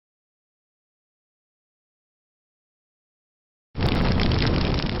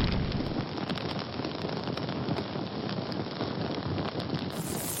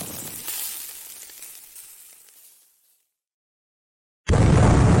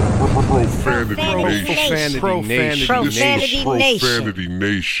Profanity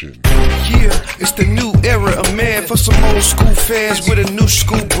Nation. Yeah, it's the new era of man for some old school fans with a new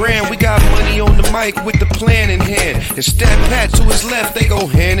school brand. We got money on the mic with the plan in hand. And Stat Pat to his left, they go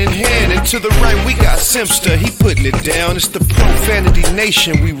hand in hand. And to the right, we got Simpster, he putting it down. It's the Profanity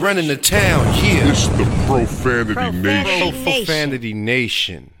Nation, we running the town, yeah. It's the Profanity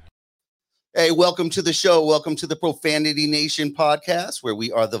Nation. Hey, welcome to the show. Welcome to the Profanity Nation podcast, where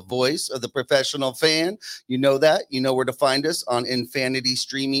we are the voice of the professional fan. You know that. You know where to find us on Infinity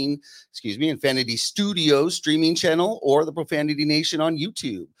Studios streaming channel or the Profanity Nation on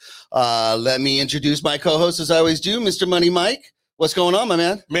YouTube. Let me introduce my co-host, as I always do, Mr. Money Mike. What's going on, my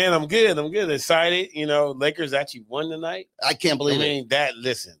man? Man, I'm good. Excited. You know, Lakers actually won tonight. I can't believe it. That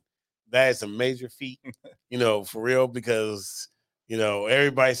is a major feat, you know, for real, because you know,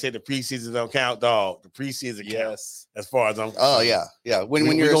 everybody said the preseason don't count, dog. The preseason counts as far as I'm concerned. Oh, yeah.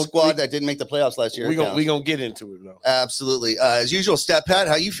 When you're a squad that didn't make the playoffs last year. We're going to get into it, though. Absolutely. As usual, Stat Pat,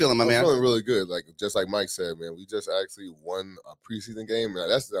 how you feeling, my man? I'm feeling really good. Just like Mike said, man, we just actually won a preseason game. Man,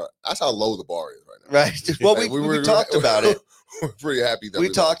 that's how low the bar is right now. Right. Well, we talked about it. We're pretty happy that we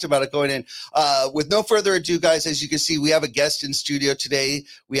talked about it going in. With no further ado, guys, as you can see, we have a guest in studio today.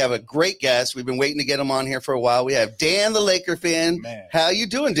 We have a great guest. We've been waiting to get him on here for a while. We have Dan, the Laker fan. Man. How you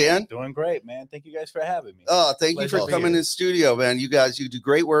doing, Dan? Doing great, man. Thank you guys for having me. Oh, thank you for coming in studio, man. You guys, you do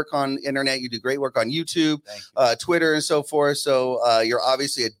great work on internet. You do great work on YouTube, Twitter, and so forth. So you're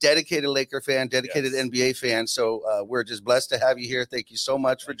obviously a dedicated Laker fan, dedicated NBA fan. So we're just blessed to have you here. Thank you so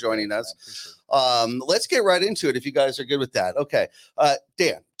much for joining us. Let's get right into it if you guys are good with that. Okay.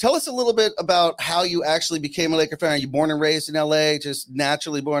 Dan, tell us a little bit about how you actually became a Laker fan. Are you born and raised in LA? Just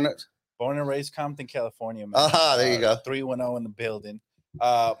naturally born? Born and raised Compton, California. Man. There you go. 310 in the building.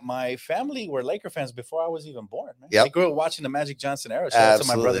 My family were Laker fans before I was even born. Man. Yep. I grew up watching the Magic Johnson era. Shout out to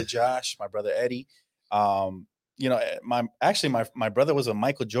my brother Josh, my brother Eddie. You know, my brother was a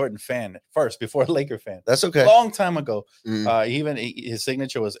Michael Jordan fan first before a Laker fan. That's okay. Long time ago. Even his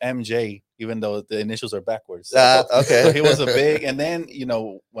signature was MJ, even though the initials are backwards. Okay. So he was a big, and then, you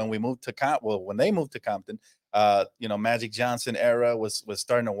know, when they moved to Compton, you know, Magic Johnson era was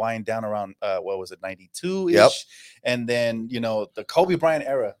starting to wind down around 92-ish. Yep. And then, you know, the Kobe Bryant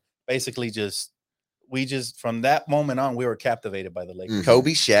era basically we from that moment on, we were captivated by the Lakers.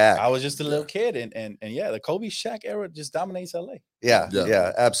 Kobe, Shaq. I was just a little kid, and yeah, the Kobe Shaq era just dominates LA.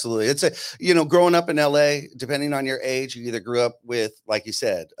 Yeah, absolutely. It's growing up in LA, depending on your age, you either grew up with, like you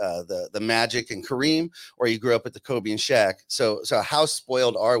said, the Magic and Kareem, or you grew up with the Kobe and Shaq. So how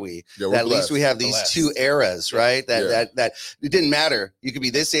spoiled are we? That at least we have these two eras, right? That it didn't matter. You could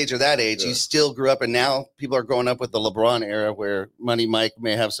be this age or that age. You still grew up, and now people are growing up with the LeBron era, where Money Mike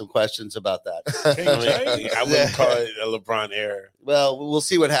may have some questions about that. I wouldn't call it a LeBron era. Well, we'll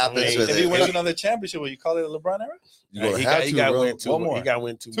see what happens with if it. He wins another championship, will you call it a LeBron era? He got win two more. He got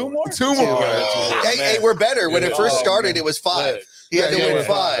win two more. Two more. Hey, we're better. When it first started, it was 5. He had to win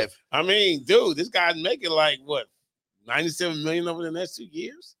 5. I mean, dude, this guy's making like what, $97 million over the next 2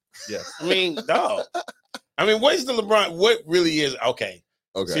 years? Yes. I mean, dog. I mean, what is the LeBron? What really is okay?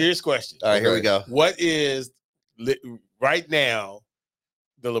 Serious question. All right, here we go. What is right now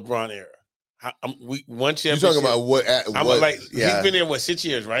the LeBron era? One championship. You're talking about what? He's been there 6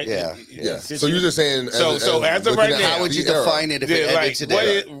 years, right? Yeah. So you're just saying. So as of right now, how would you define it if it ended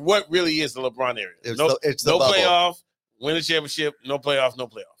today? What really is the LeBron era? It's no bubble. Playoff, win a championship, no playoff.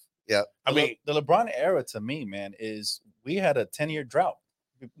 Yeah. I mean, the LeBron era to me, man, is we had a 10-year drought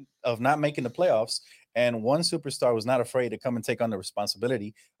of not making the playoffs, and one superstar was not afraid to come and take on the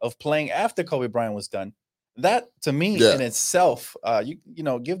responsibility of playing after Kobe Bryant was done. That to me in itself, you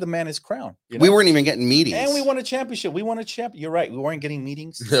know, give the man his crown. You know? We weren't even getting meetings, and we won a championship. You're right. We weren't getting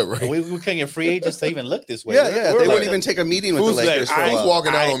meetings. Yeah, right. We couldn't get free agents to even look this way. Yeah. They wouldn't even take a meeting with the Lakers. Who's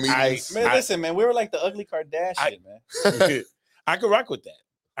walking out on meetings? Listen, man, we were like the ugly Kardashian, man. I could rock with that.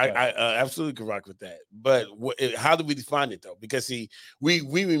 I absolutely could rock with that. But how do we define it though? Because we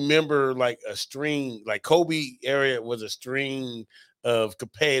remember like a string, like Kobe era was a string of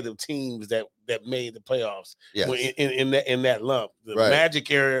competitive teams that made the playoffs. Yes. in that lump. The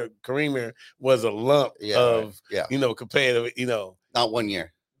Magic era, Kareem era was a lump of competitive. Not 1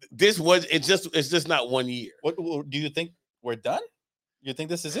 year. It's just not 1 year. What do you think? We're done? You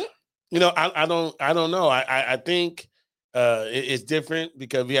think this is it? I don't know. I think it's different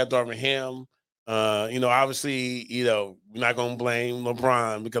because we have Darvin Ham. Obviously, we're not going to blame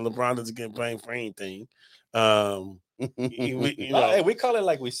LeBron because LeBron doesn't get blamed for anything. Hey, we call it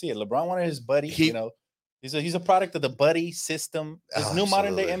like we see it. LeBron wanted his buddy, He's a product of the buddy system, this new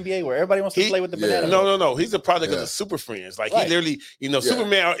modern day Absolutely. NBA where everybody wants to play with the banana. No. He's a product of the Super Friends. Like he literally,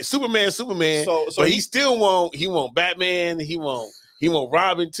 Superman. So but he still won't Batman. He won't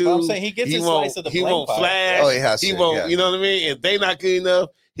Robin too. Well, I'm saying he gets his slice of the He blame won't pie. Flash. Oh, he has to. He won't. Yeah. You know what I mean? If they not good enough,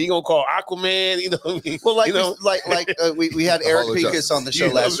 he gonna call Aquaman. You know what I mean? Well, we had The Eric Hall of Pincus Justice. on the show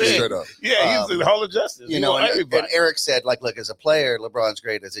You know last what I'm week. Straight up. Yeah, he's the Hall of Justice. You know, and everybody. Eric said, like, look, as a player, LeBron's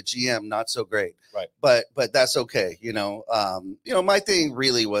great. As a GM, not so great. Right. But that's okay. My thing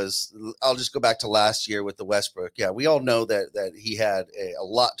really was, I'll just go back to last year with the Westbrook. Yeah, we all know that he had a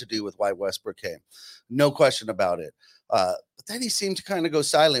lot to do with why Westbrook came. No question about it. But then he seemed to kind of go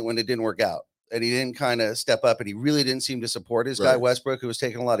silent when it didn't work out. And he didn't kind of step up, and he really didn't seem to support his guy, Westbrook, who was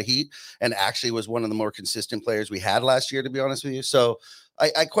taking a lot of heat and actually was one of the more consistent players we had last year, to be honest with you. So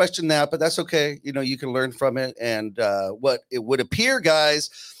I question that, but that's okay. You can learn from it. And what it would appear, guys,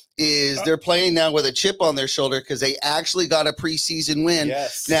 is they're playing now with a chip on their shoulder because they actually got a preseason win.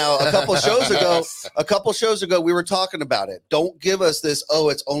 Yes. Now, a couple shows ago, we were talking about it. Don't give us this,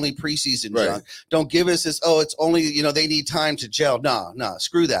 it's only preseason, John. Don't give us this, it's only, they need time to gel. No,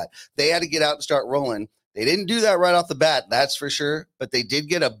 screw that. They had to get out and start rolling. They didn't do that right off the bat, that's for sure. But they did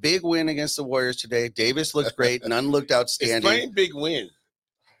get a big win against the Warriors today. Davis looked great. Nunn looked outstanding. Explain big win.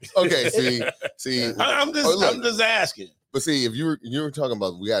 Okay, see. I'm just asking. But see, if you were talking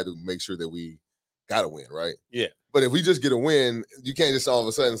about, we had to make sure that we got a win, right? Yeah. But if we just get a win, you can't just all of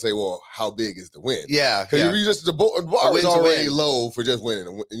a sudden say, "Well, how big is the win?" Yeah. Because if you just the bar is win's a already win. low for just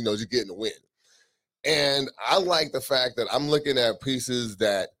winning, just getting a win. And I like the fact that I'm looking at pieces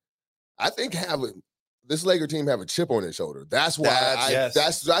that I think this Laker team have a chip on their shoulder. That's why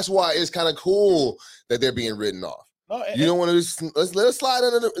that's why it's kind of cool that they're being written off. You don't want to just let it slide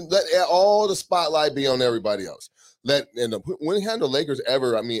under let all the spotlight be on everybody else. When have the Lakers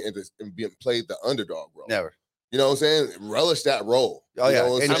ever, being played the underdog role? Never. You know what I'm saying? Relish that role. Oh, yeah.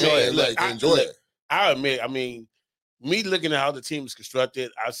 Enjoy it. I admit, me looking at how the team is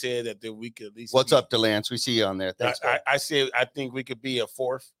constructed, I said that we could at least. What's up, DeLance? We see you on there. Thanks. I said I think we could be a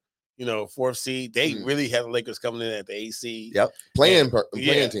fourth seed. They really have the Lakers coming in at the 8th seed. Yep. Playing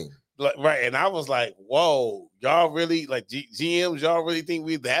team. Right. And I was like, whoa, y'all really, like GMs, y'all really think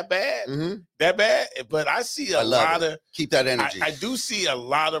we're that bad? Mm-hmm. That bad? But I see a lot of. Keep that energy. I do see a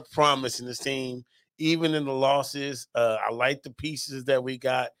lot of promise in this team, even in the losses. I like the pieces that we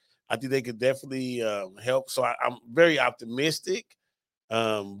got. I think they could definitely help. So I'm very optimistic.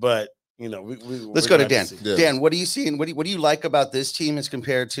 But let's go to Dan. Yeah. Dan, what are you seeing? What do you like about this team as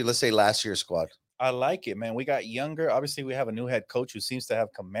compared to, let's say, last year's squad? I like it, man. We got younger. Obviously, we have a new head coach who seems to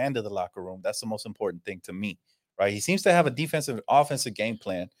have command of the locker room. That's the most important thing to me, right? He seems to have a defensive, offensive game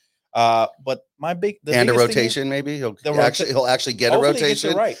plan. But a rotation, maybe he'll actually get a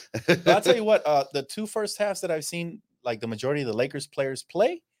rotation. Right. But I'll tell you what. The two first halves that I've seen, like the majority of the Lakers players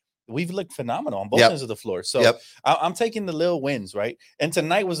play, we've looked phenomenal on both ends of the floor. So I'm taking the little wins, right? And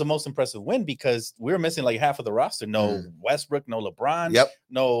tonight was the most impressive win because we were missing like half of the roster. No Westbrook, no LeBron,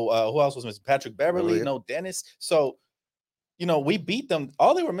 no who else was missing? Patrick Beverly, no Dennis. So, we beat them.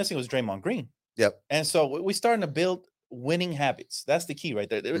 All they were missing was Draymond Green. Yep. And so we're starting to build winning habits. That's the key right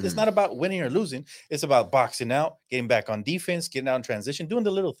there. It's not about winning or losing. It's about boxing out, getting back on defense, getting out in transition, doing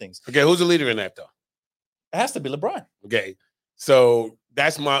the little things. Okay, who's the leader in that though? It has to be LeBron. Okay, so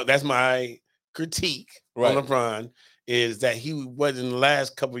that's my critique on LeBron is that he was in the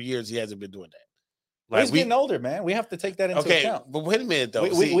last couple of years he hasn't been doing that. He's getting older, man. We have to take that into account. But wait a minute though.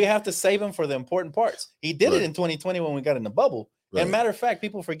 We have to save him for the important parts. He did it in 2020 when we got in the bubble. And matter of fact,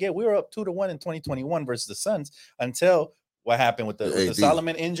 people forget we were up 2-1 in 2021 versus the Suns until what happened with the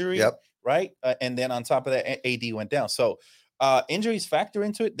Solomon injury, right? And then on top of that, AD went down. So injuries factor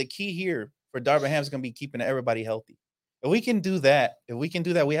into it. The key here for Darvin Ham is going to be keeping everybody healthy. If we can do that,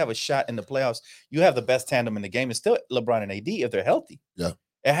 we have a shot in the playoffs. You have the best tandem in the game. It's still LeBron and AD if they're healthy. Yeah.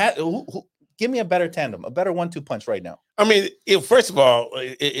 Give me a better tandem, a better 1-2 punch right now. First of all,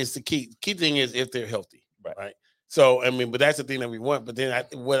 it's the key. Key thing is if they're healthy, right? So but that's the thing that we want. But then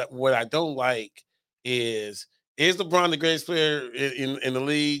what I don't like is LeBron the greatest player in the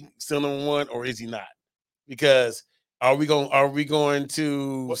league, still number one, or is he not? Because are we going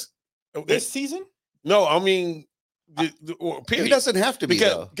to this season? No, period. He doesn't have to be.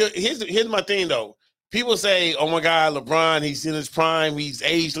 Because here's my thing though. People say, "Oh my God, LeBron, he's in his prime, he's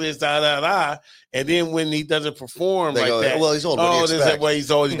ageless, and then when he doesn't perform they like go, that, well, he's old. What do you expect?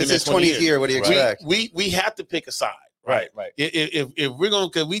 He's always been his 20th year. What do you expect? We have to pick a side, right? If we're going,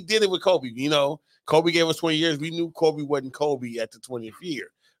 because we did it with Kobe. Kobe gave us 20 years. We knew Kobe wasn't Kobe at the 20th year,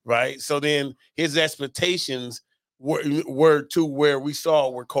 right? So then his expectations were to where we saw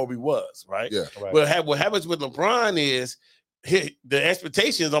where Kobe was, right? Yeah. Right. What happens with LeBron is the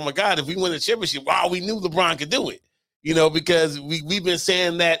expectations. Oh my God, if we win the championship, wow, we knew LeBron could do it. Because we've been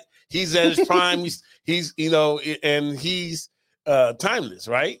saying that he's at his prime. he's and he's timeless,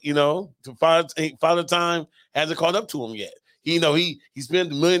 right? Father Time hasn't caught up to him yet. He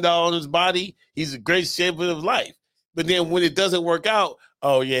spent $1 million on his body. He's in great shape of his life. But then when it doesn't work out,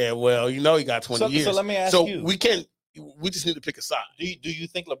 oh yeah, well, he got 20 years. So let me ask you. We just need to pick a side. Do you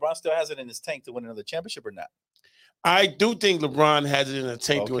think LeBron still has it in his tank to win another championship or not? I do think LeBron has it in a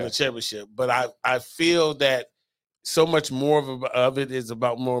tank to win a championship, but I feel that so much more of it is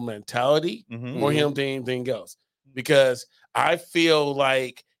about more mentality, more him than anything else. Because I feel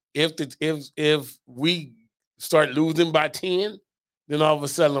like if we start losing by 10, then all of a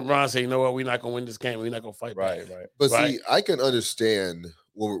sudden LeBron say, you know what, we're not going to win this game. We're not going to fight back. Right. But see, I can understand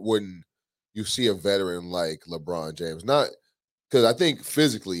when you see a veteran like LeBron James, not because I think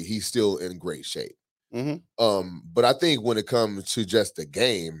physically he's still in great shape. But I think when it comes to just the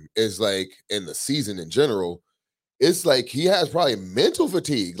game, it's like in the season in general, it's like he has probably mental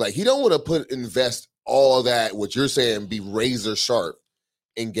fatigue. Like he don't want to invest all of that, what you're saying, be razor sharp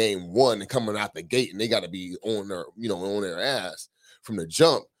in game one and coming out the gate, and they got to be on their ass from the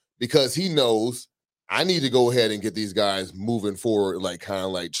jump, because he knows I need to go ahead and get these guys moving forward, like kind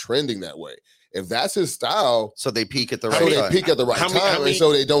of like trending that way. If that's his style, so they peak at the right time. And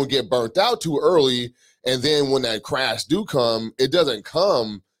so they don't get burnt out too early. And then when that crash do come, it doesn't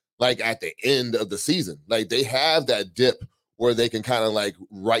come like at the end of the season. Like they have that dip where they can kind of like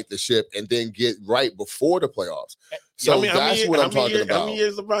right the ship and then get right before the playoffs. So that's what I'm talking about. How many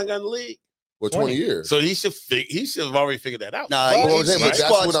years LeBron got in the league? Well, 20 years. So he should have already figured that out. No, each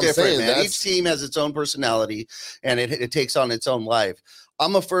squad's different, man. Each team has its own personality, and it takes on its own life.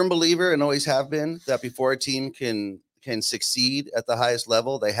 I'm a firm believer, and always have been, that before a team can succeed at the highest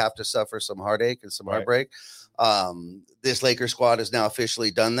level, they have to suffer some heartache and some heartbreak. This Lakers squad has now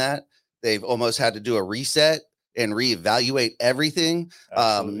officially done that. They've almost had to do a reset and reevaluate everything.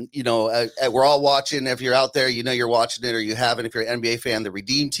 We're all watching. If you're out there, you're watching it, or you haven't. If you're an NBA fan, the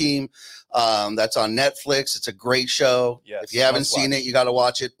Redeem Team, that's on Netflix. It's a great show. Yes, if you haven't seen it, you got to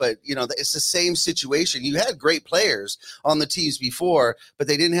watch it. But it's the same situation. You had great players on the teams before, but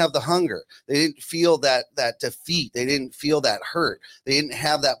they didn't have the hunger. They didn't feel that defeat. They didn't feel that hurt. They didn't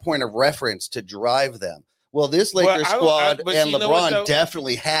have that point of reference to drive them. Well, this Lakers squad and LeBron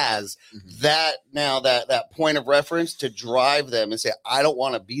definitely has that now, that point of reference to drive them and say, I don't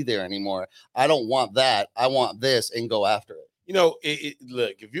want to be there anymore. I don't want that. I want this, and go after it.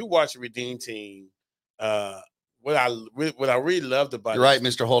 Look, if you watch the Redeem Team, what I really loved about You're right,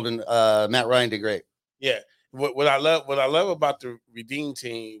 Mr. Holden. Matt Ryan did great. Yeah. What I love about the Redeem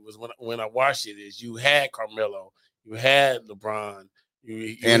Team was when I watched it is you had Carmelo, you had LeBron,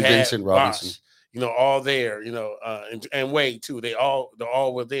 you and had Vincent Robinson. Bosh, all there, and Wade too. They all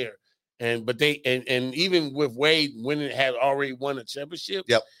were there. But even with Wade had already won a championship,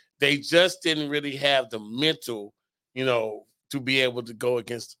 they just didn't really have the mental, to be able to go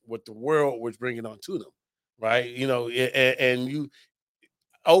against what the world was bringing on to them, right? And you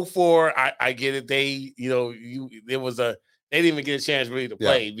 04, I get it. They didn't even get a chance really to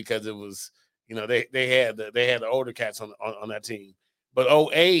play because it was, they had the older cats on that team. But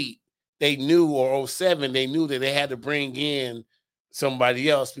 08, they knew, or 07, they knew that they had to bring in somebody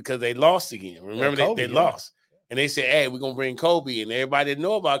else because they lost again. Remember, Kobe, they lost. And they said, hey, we're going to bring Kobe. And everybody didn't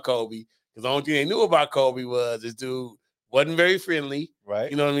know about Kobe, because the only thing they knew about Kobe was this dude wasn't very friendly. Right.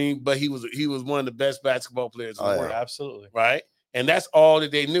 You know what I mean? But he was one of the best basketball players in the world. Absolutely. Right. And that's all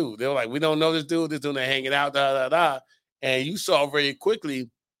that they knew. They were like, we don't know this dude. This dude ain't hanging out, And you saw very quickly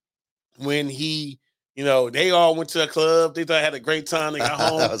when he, they all went to a club. They thought they had a great time. They got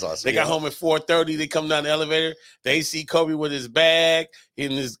home. That was awesome. They got home at 4:30. They come down the elevator. They see Kobe with his bag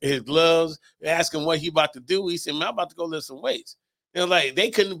and his gloves. They ask him what he about to do. He said, man, I'm about to go lift some weights. They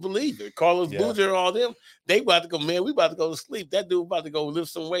couldn't believe it. Carlos Boozer, all them, they about to go, man, we about to go to sleep. That dude about to go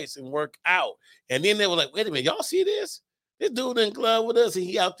lift some weights and work out. And then they were like, wait a minute, y'all see this? This dude in club with us, and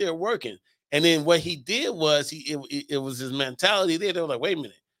he out there working. And then what he did was it was his mentality there. They were like, wait a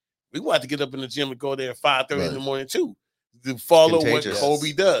minute. We want to get up in the gym and go there at 5:30 in the morning too, to follow what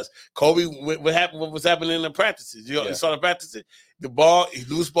Kobe does. Kobe, what was happening in the practices? You saw the practices. The ball,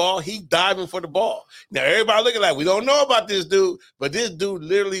 loose ball, he diving for the ball. Now everybody looking like we don't know about this dude, but this dude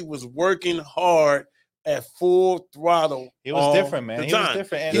literally was working hard at full throttle. It was different, man. He was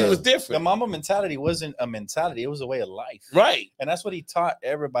different. And he was different. The Mamba mentality wasn't a mentality; it was a way of life, right? And that's what he taught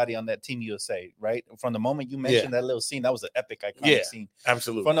everybody on that Team USA, right? From the moment you mentioned that little scene, that was an epic, iconic scene.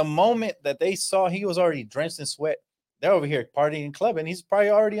 Absolutely. From the moment that they saw he was already drenched in sweat, they're over here partying and clubbing. He's probably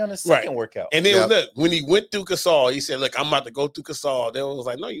already on his second workout. And then look, when he went through Gasol, he said, "Look, I'm about to go through Gasol." They was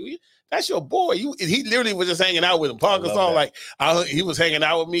like, "No, that's your boy." He literally was just hanging out with him. Paul Gasol, he was hanging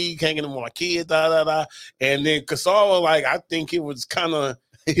out with me, hanging with my kids, And then Gasol was like, I think it was kind of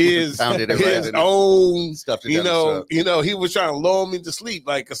his own stuff. He was trying to lull me to sleep.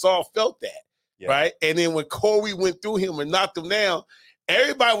 Like Gasol felt that, right? And then when Kobe went through him and knocked him down,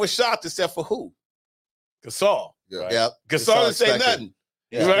 everybody was shocked except for who? Gasol. Yeah. Gasol didn't say nothing.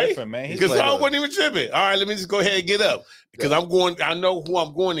 Yeah, right? Gasol wasn't even tripping. All right, let me just go ahead and get up because I know who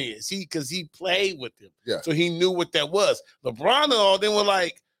I'm going to see because he played with him. Yeah. So he knew what that was. LeBron and all them were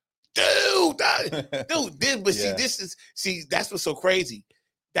like, dude. That's what's so crazy.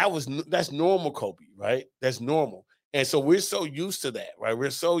 That's normal, Kobe, right? That's normal. And so we're so used to that, right? We're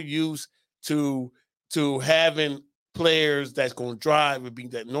so used to having players that's going to drive and be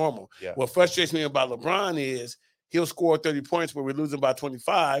that normal. Yeah. What frustrates me about LeBron is he'll score 30 points, but we're losing by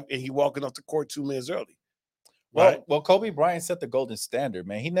 25, and he walking off the court 2 minutes early. Right? Well, Kobe Bryant set the golden standard,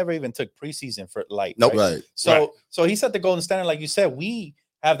 man. He never even took preseason for light. Nope. Right. So he set the golden standard, like you said. We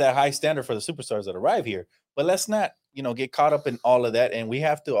have that high standard for the superstars that arrive here, but let's not, get caught up in all of that. And we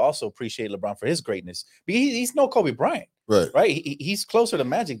have to also appreciate LeBron for his greatness. He's no Kobe Bryant, right? He's closer to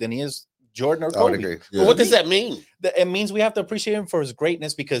Magic than he is Jordan or Kobe. I would agree. Yeah. But what does that mean? It means we have to appreciate him for his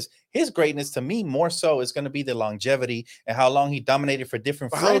greatness, because his greatness, to me, more so is going to be the longevity and how long he dominated for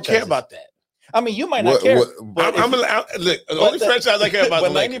different franchises. I don't care about that. I mean, you might not care. Look, the only franchise I care about but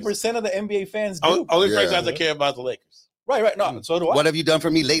the Lakers. 90% of the NBA fans do. Only franchise I care about the Lakers. Right. No, so do I. What have you done for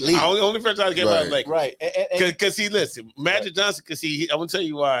me lately? Only franchise I care about the Lakers. Right. Because listen, Magic Johnson, because I'm going to tell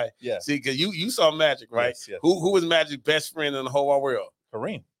you why. Yeah. See, because you saw Magic, right? Yes. Who was Magic's best friend in the whole wide world?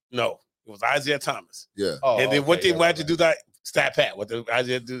 Kareem. No, it was Isaiah Thomas. Yeah. And then what did Magic do? That Stat Pat. What did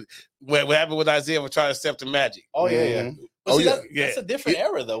Isaiah do? What happened with Isaiah? Was trying to step to Magic. Oh yeah. That's a different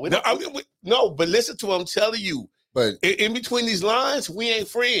era, though. But listen to what I'm telling you. But in between these lines, we ain't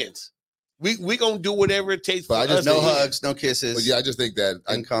friends. We gonna do whatever it takes. But us. No hugs, no kisses. But I just think that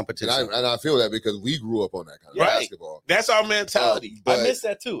in competition, and I feel that because we grew up on that kind of basketball. That's our mentality. I miss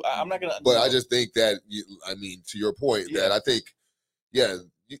that too. I'm not gonna. But I just think that to your point, that I think,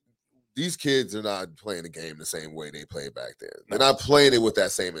 these kids are not playing the game the same way they played back then. They're not playing it with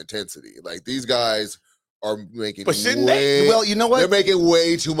that same intensity. Like these guys are making. But shouldn't they? Well, you know what? They're making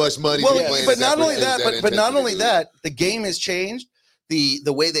way too much money. Well, but not only that, but not only that, the game has changed.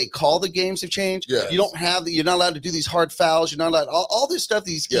 The way they call the games have changed. Yeah. You're not allowed to do these hard fouls. You're not allowed all this stuff,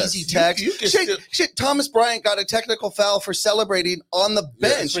 these easy tags. Shit, Thomas Bryant got a technical foul for celebrating on the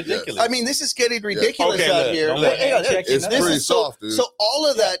bench. It's ridiculous. I mean, this is getting ridiculous out here. It's pretty soft, dude. So all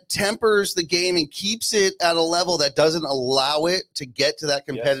of that tempers the game and keeps it at a level that doesn't allow it to get to that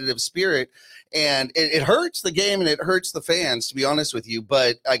competitive spirit. And it hurts the game and it hurts the fans, to be honest with you.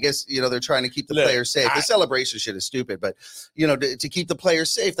 But I guess, they're trying to keep the players safe. The celebration shit is stupid, but, to keep the players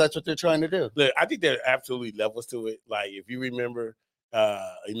safe, that's what they're trying to do. Look, I think there are absolutely levels to it. Like, if you remember,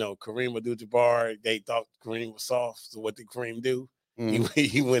 Kareem Abdul-Jabbar, they thought Kareem was soft. So what did Kareem do?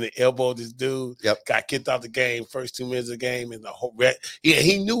 He went and elbowed this dude. Yep. Got kicked out the game first 2 minutes of the game, and the whole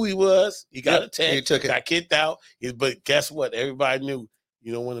he knew he was. He got attacked. He took it. Got kicked out. But guess what? Everybody knew.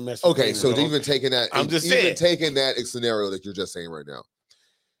 You don't want to mess. Okay, so even taking that, taking that scenario that you're just saying right now.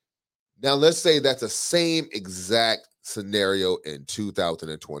 Now let's say that's the same exact scenario in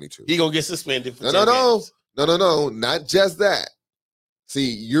 2022. He gonna get suspended for No, not just that. See,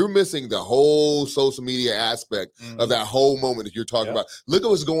 you're missing the whole social media aspect of that whole moment that you're talking about. Look at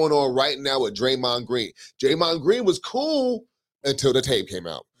what's going on right now with Draymond Green. Draymond Green was cool until the tape came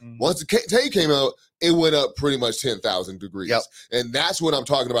out. Once the tape came out, it went up pretty much 10,000 degrees. Yep. And that's what I'm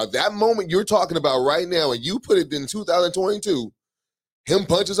talking about. That moment you're talking about right now, and you put it in 2022, him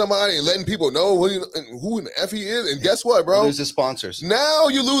punching somebody and letting people know who in the F he is. And guess what, bro? Loses sponsors. Now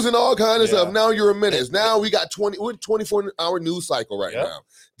you're losing all kinds of stuff. Now you're a menace. Now we got 24-hour news cycle right now.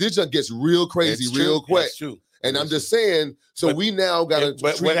 This just gets real crazy real quick. That's true. And I'm just saying, we now got to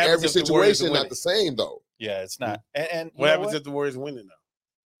treat every situation not the same, though. Yeah, it's not. And what happens if the Warriors winning, though?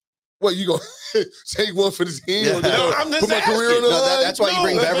 Well, you gonna take one for the team? Yeah. No, I'm just put my career on the line? That's why you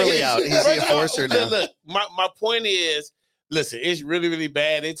bring Beverly out. He's the enforcer now. Look, my point is, listen, it's really, really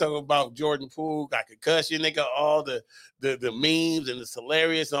bad. They talk about Jordan Poole got concussion. They got all the memes and it's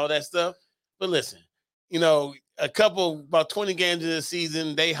hilarious and all that stuff. But listen, about 20 games in the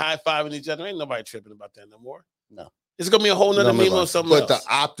season, they high-fiving each other. Ain't nobody tripping about that no more. No. It's going to be a whole nother meme or something else. But the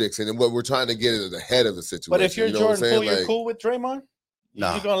optics and what we're trying to get is ahead of the situation. But if you're Jordan Poole, you're cool with Draymond?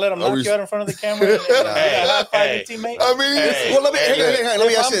 No. You're gonna let him knock you out in front of the camera? And high-five your teammate? I mean, well, let me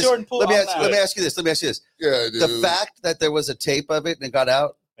ask this. Jordan Poole, let me ask you this. Yeah, dude. The fact that there was a tape of it and it got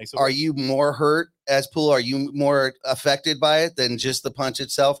out, are you more hurt as Poole? Are you more affected by it than just the punch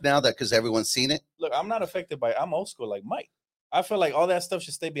itself now? That because everyone's seen it. Look, I'm not affected by it. I'm old school like Mike. I feel like all that stuff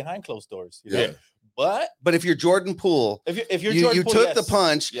should stay behind closed doors. You know? But if you're Jordan Poole, if you're Jordan Poole, took the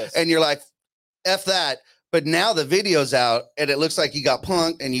punch and you're like, F that. But now the video's out and it looks like you got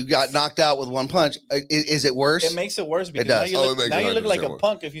punked and you got knocked out with one punch. Is it worse? It makes it worse because it does. now you look like a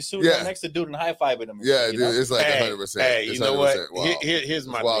punk if you suit up next to dude and high-fiving him. Yeah, dude, it's like 100%. Hey, you know what? Wow. Here's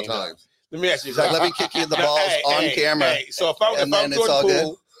my wild thing. Times. Let me ask you. Like, let me kick you in the balls on camera. So if I'm Jordan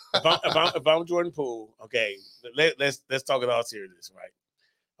Poole, if I'm Jordan Poole, okay, let's talk it all seriousness, right?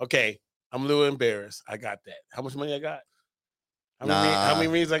 Okay, I'm a little embarrassed. I got that. How much money I got? How many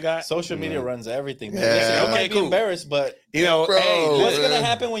rings I got? Social media runs everything, man. Yeah. Listen, you might be embarrassed, but you know, what's gonna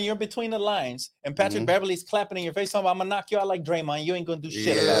happen when you're between the lines and Patrick Beverly's clapping in your face, talking about, I'm gonna knock you out like Draymond. You ain't gonna do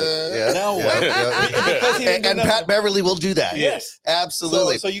shit about it. Yeah. Now what? And Pat Beverly will do that. Yes,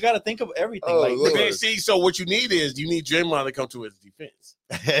 absolutely. So you got to think of everything. So what you need Draymond to come to his defense.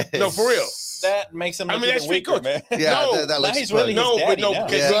 No, for real. That makes him. That's weaker, man. Yeah, that looks he's really there's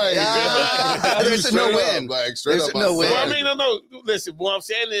no win. There's no win. Well, I mean, no. Listen, what I'm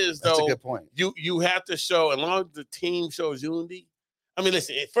saying is, though, that's a good point. You have to show, as long as the team shows unity. I mean,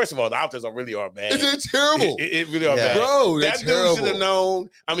 listen. First of all, the outfits really are bad. It's terrible. It really are bad. Bro, that dude should have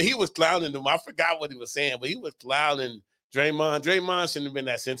known. I mean, he was clowning them. I forgot what he was saying, but he was clowning Draymond. Draymond shouldn't have been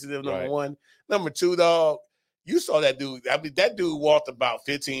that sensitive. Number one. Number two, dog. You saw that dude. I mean, that dude walked about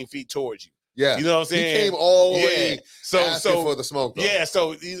 15 feet towards you. Yeah, you know what I'm saying. He came all the way. So for the smoke. Though. Yeah,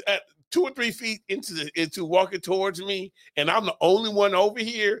 so he's at 2 or 3 feet into walking towards me, and I'm the only one over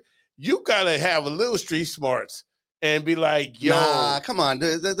here. You gotta have a little street smarts and be like, yo. Nah, come on.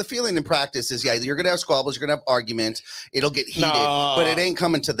 The feeling in practice is, you're going to have squabbles. You're going to have arguments. It'll get heated, but it ain't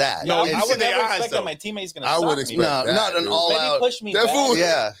coming to that. No, I would never expect that my teammate's going to stop me. No, not an all-out. Push me back.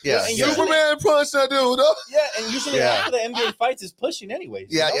 Yeah. Superman punched that dude, though. Yeah, and usually after the NBA fights is pushing anyways.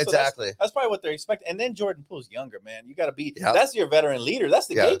 Yeah, exactly. So that's probably what they're expecting. And then Jordan Poole's younger, man. You got to be, that's your veteran leader. That's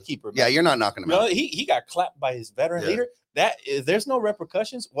the gatekeeper, man. Yeah, you're not knocking him out. He got clapped by his veteran leader. There's no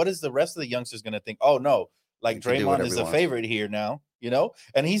repercussions. What is the rest of the youngsters going to think? Oh, no. Like Draymond is a favorite here now,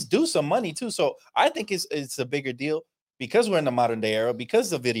 and he's due some money too. So I think it's a bigger deal because we're in the modern day era,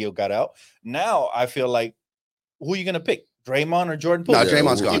 because the video got out. Now I feel like, who are you going to pick? Draymond or Jordan Poole? No,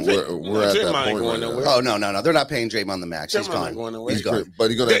 Draymond's gone. We're at that point going nowhere. Oh, no. They're not paying Draymond the max. He's gone. He's gone.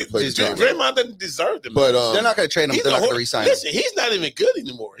 But he's going to have to play Draymond doesn't deserve them. But they're not going to trade him. They're not going to resign him. Listen, he's not even good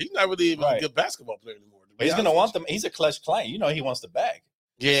anymore. He's not really even a good basketball player anymore. But he's going to want them. He's a clutch client. He wants the bag.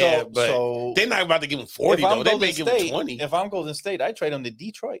 Yeah, but they're not about to give him 40, though. They may give him 20. If I'm Golden State, I trade him to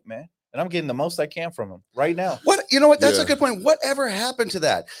Detroit, man. And I'm getting the most I can from him right now. You know what? That's a good point. Whatever happened to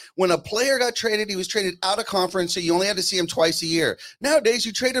that? When a player got traded, he was traded out of conference, so you only had to see him twice a year. Nowadays,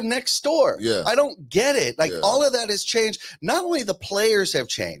 you trade him next door. Yeah. I don't get it. All of that has changed. Not only the players have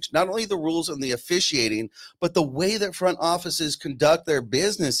changed, not only the rules and the officiating, but the way that front offices conduct their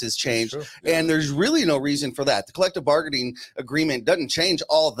business has changed. Sure. Yeah. And there's really no reason for that. The collective bargaining agreement doesn't change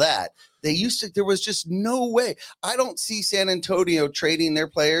all that. There was just no way. I don't see San Antonio trading their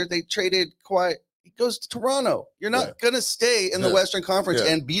player. They traded Kawhi. He goes to Toronto. You're not going to stay in the Western Conference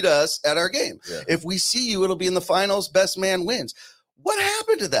and beat us at our game. Yeah. If we see you, it'll be in the finals. Best man wins. What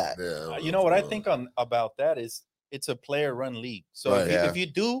happened to that? You know what I think about that is it's a player-run league. So if you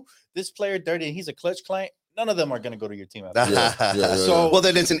do this player dirty and he's a clutch client, none of them are going to go to your team after that. Well,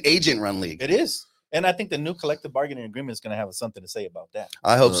 then it's an agent-run league. It is. And I think the new collective bargaining agreement is going to have something to say about that.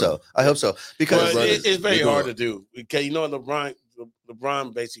 I hope so. Because it's very hard to do. Okay, LeBron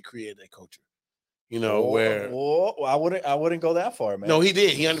basically created that culture. I wouldn't go that far, man. No, he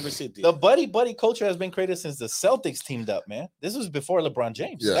did. He 100% did. The buddy culture has been created since the Celtics teamed up, man. This was before LeBron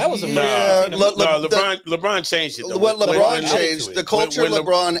James. Yeah. That was LeBron changed it. Though. What LeBron changed, the culture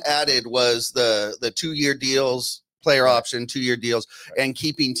LeBron added was the 2-year deals. Player option, 2-year deals, and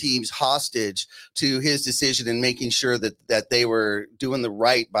keeping teams hostage to his decision and making sure that they were doing the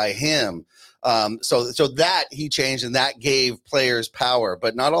right by him. So that he changed, and that gave players power.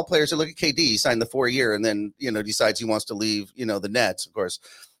 But not all players. Look at KD. He signed the 4-year, and then decides he wants to leave. The Nets, of course.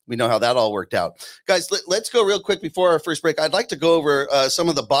 We know how that all worked out. Guys, let's go real quick before our first break. I'd like to go over some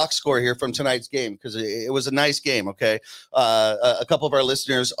of the box score here from tonight's game because it was a nice game, okay? A couple of our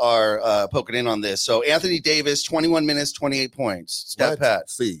listeners are poking in on this. So Anthony Davis, 21 minutes, 28 points. Stat Pat.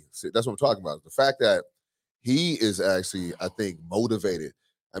 See, that's what I'm talking about. The fact that he is actually, I think, motivated.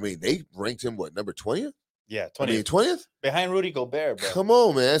 I mean, they ranked him, number 20th? Yeah, 20th? Behind Rudy Gobert, bro. Come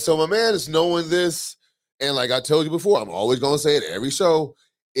on, man. So my man is knowing this. And like I told you before, I'm always going to say it every show.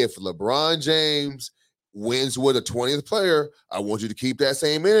 If LeBron James wins with a 20th player, I want you to keep that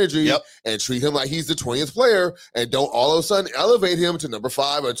same energy and treat him like he's the 20th player and don't all of a sudden elevate him to number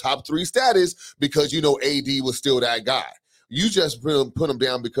 5 or top 3 status because you know AD was still that guy. You just put him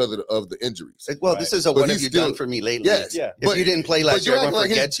down because of the injuries. Well, this is what have you done for me lately? Yes. Yeah. If you didn't play last year, everyone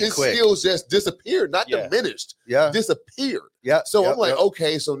forgets you quick. His skills just disappeared, not diminished. Yeah. Disappeared. Yeah. So I'm like,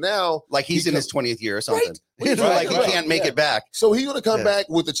 okay, so now. Like he's in his 20th year or something. Right. Like he can't make it back. So he's going to come back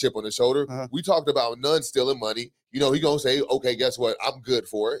with a chip on his shoulder. We talked about none stealing money. You know, he's going to say, okay, guess what? I'm good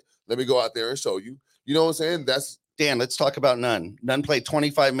for it. Let me go out there and show you. You know what I'm saying? Dan, let's talk about Nunn. Nunn played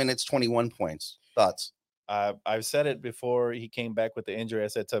 25 minutes, 21 points. Thoughts? I've said it before he came back with the injury. I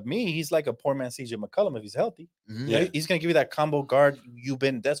said, to me, he's like a poor man CJ McCollum if he's healthy. Mm-hmm. Yeah, he's going to give you that combo guard you've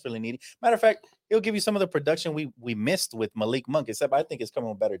been desperately needing. Matter of fact, he'll give you some of the production we missed with Malik Monk, except I think it's coming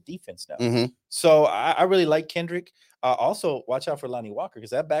with better defense now. Mm-hmm. So I really like Kendrick. Also, watch out for Lonnie Walker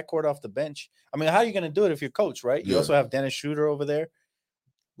because that backcourt off the bench. I mean, how are you going to do it if you're coach, right? You also have Dennis Schroeder over there.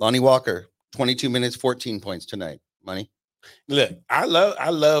 Lonnie Walker, 22 minutes, 14 points tonight. Money. Look, I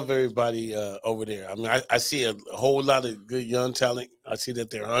love everybody over there. I mean, I see a whole lot of good young talent. I see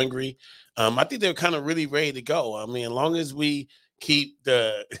that they're hungry. I think they're kind of really ready to go. I mean, as long as we keep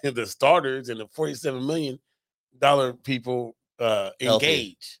the starters and the $47 million people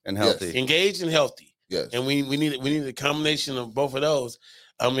engaged and healthy, engaged and healthy. Yes, and we need a combination of both of those.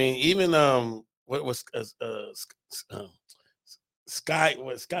 I mean, even what was Sky?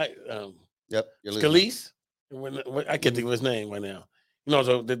 Yep, Scalise. I can't think of his name right now. You know,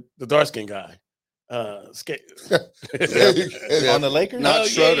 so the dark skinned guy. On the Lakers? Not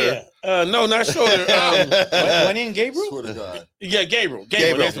Schroeder. No, not Schroeder. Wenny and Gabriel? Yeah, Gabriel.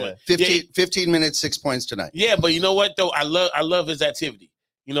 15 minutes, 6 points tonight. Yeah, but you know what though? I love his activity.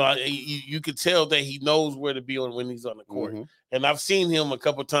 You know, you could tell that he knows where to be when he's on the court. Mm-hmm. And I've seen him a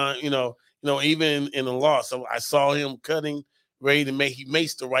couple times. You know, even in the loss, I saw him cutting, ready to make. He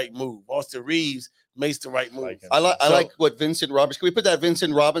makes the right move. Austin Reeves makes the right move. I like what Vincent Robinson. Can we put that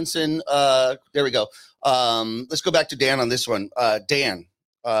Vincent Robinson? There we go. Let's go back to Dan on this one. Dan,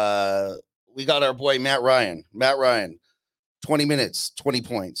 we got our boy Matt Ryan. 20 minutes, 20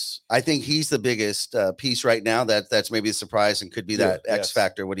 points. I think he's the biggest piece right now. That's maybe a surprise and could be that X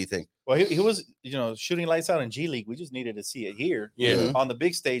factor. What do you think? Well, he was, shooting lights out in G League. We just needed to see it here on the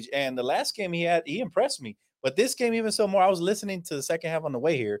big stage. And the last game he impressed me. But this game, even so more, I was listening to the second half on the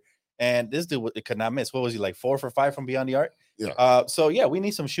way here. And this dude could not miss. What was he, like 4 for 5 from beyond the arc? Yeah. So, we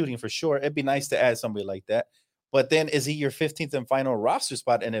need some shooting for sure. It'd be nice to add somebody like that. But then is he your 15th and final roster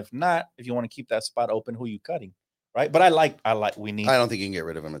spot? And if not, if you want to keep that spot open, who you cutting? Right. But I don't think you can get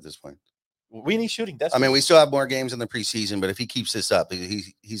rid of him at this point. We need shooting. We still have more games in the preseason, but if he keeps this up,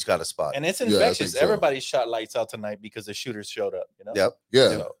 he's got a spot. And it's infectious. Everybody shot lights out tonight because the shooters showed up. Yep. Yeah.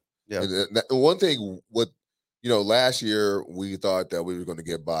 So, And one thing with last year we thought that we were going to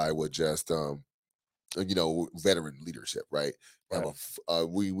get by with just, veteran leadership, right?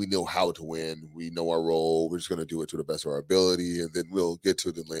 We know how to win. We know our role. We're just going to do it to the best of our ability, and then we'll get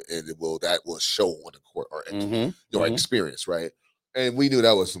to the end. That will show on the court our our experience, right? And we knew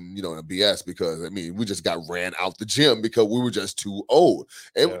that was some BS because we just got ran out the gym because we were just too old,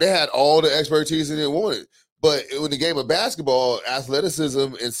 and they had all the expertise they wanted. But in the game of basketball, athleticism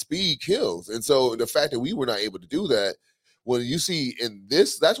and speed kills. And so the fact that we were not able to do that, when you see in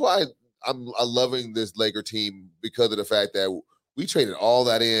this, that's why I'm loving this Laker team, because of the fact that we traded all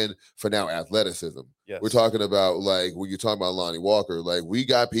that in for now athleticism. Yes. We're talking about, like, when you're talking about Lonnie Walker, like, we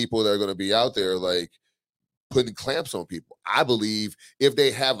got people that are going to be out there, like, putting clamps on people. I believe if they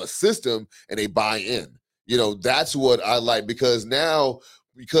have a system and they buy in, that's what I like, because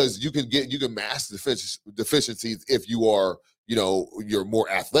you can mask deficiencies if you are, you're more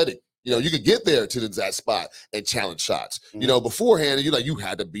athletic. You can get there to that spot and challenge shots. Mm-hmm. Beforehand, you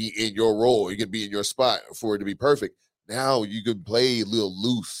had to be in your role. You can be in your spot for it to be perfect. Now you can play a little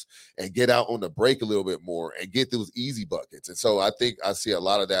loose and get out on the break a little bit more and get those easy buckets. And so I think I see a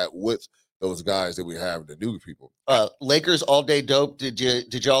lot of that with those guys that we have, the new people. Lakers all day dope.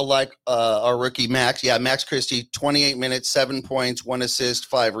 Did y'all like our rookie Max? Yeah, Max Christie, 28 minutes, 7 points, 1 assist,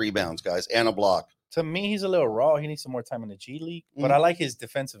 5 rebounds, guys, and a block. To me, he's a little raw. He needs some more time in the G League, but I like his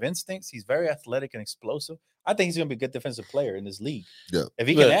defensive instincts. He's very athletic and explosive. I think he's going to be a good defensive player in this league. Yeah. If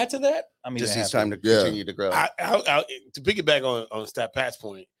he can add to that, just needs time to continue to grow. To piggyback on Stat Pat's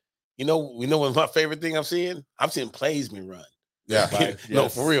point, what my favorite thing I'm seeing Plaisman run. Yeah. Right? No,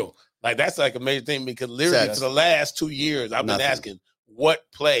 for real. Like, that's like a major thing, because literally for the last 2 years, I've been asking, what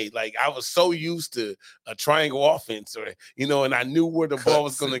play. Like I was so used to a triangle offense, or and I knew where the ball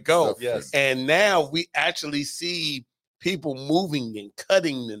was going to go. Yes. And now we actually see people moving and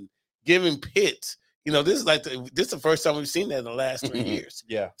cutting and giving pits. This is this is the first time we've seen that in the last 3 years.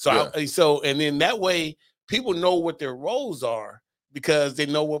 Yeah. So and then that way people know what their roles are because they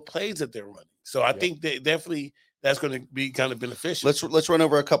know what plays that they're running. So I think that definitely that's going to be kind of beneficial. Let's run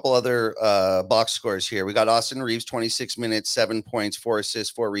over a couple other box scores here. We got Austin Reaves, 26 minutes, 7 points, 4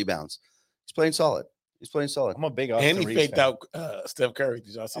 assists, 4 rebounds. He's playing solid. I'm a big Austin Reaves fan. And he faked out Steph Curry.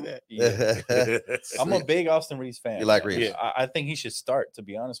 Did y'all see that? Yeah. I'm a big Austin Reaves fan. You like Reaves? Yeah. I think he should start, to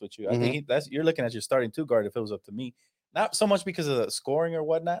be honest with you. I think you're looking at your starting two guard if it was up to me. Not so much because of the scoring or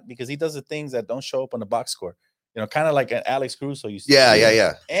whatnot, because he does the things that don't show up on the box score. Kind of like an Alex Caruso used to.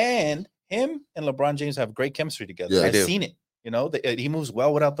 Yeah. And him and LeBron James have great chemistry together. Yeah, I've seen it. He moves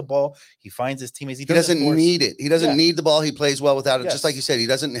well without the ball. He finds his teammates. He doesn't need it. He doesn't need the ball. He plays well without it. Yes. Just like you said, he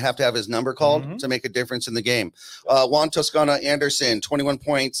doesn't have to have his number called to make a difference in the game. Juan Toscano Anderson, 21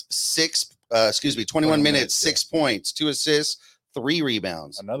 points, 21 minutes, 6 points, 2 assists, 3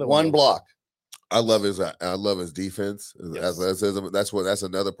 rebounds, Another one block. I love his defense. Athleticism. That's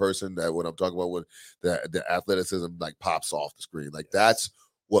another person that when I'm talking about when the athleticism like pops off the screen. Like that's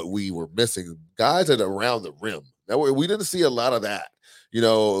what we were missing. Guys that are around the rim. Now we didn't see a lot of that,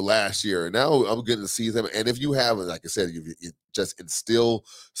 last year. Now I'm getting to see them. And if you have, like I said, you just instill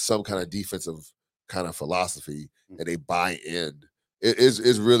some kind of defensive kind of philosophy and they buy in. It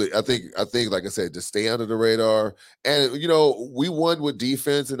is really, I think, like I said, just stay under the radar. And, we won with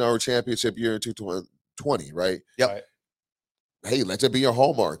defense in our championship year in 2020, right? Yep. Right. Hey, let that be your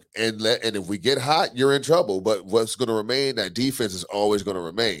hallmark. And if we get hot, you're in trouble. But what's going to remain, that defense is always going to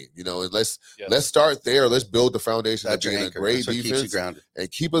remain. And let's start there. Let's build the foundation of being a great defense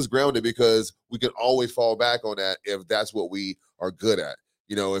and keep us grounded, because we can always fall back on that if that's what we are good at.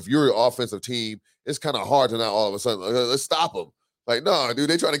 If you're an offensive team, it's kind of hard to not all of a sudden, let's stop them. Like, no, dude,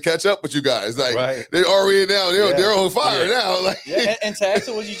 they trying to catch up with you guys. Like, they're already now. They're on fire now. Like, and to add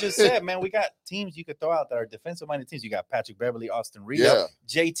to what you just said, man, we got teams you could throw out that are defensive-minded teams. You got Patrick Beverly, Austin Reaves,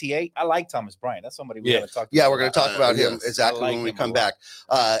 JTA. I like Thomas Bryant. That's somebody we haven't talked about. Yeah, we're going to talk about him exactly when we come back.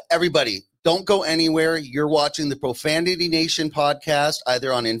 Everybody, don't go anywhere. You're watching the Profanity Nation podcast,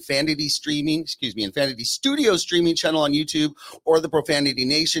 either on Infinity Studio streaming channel on YouTube or the Profanity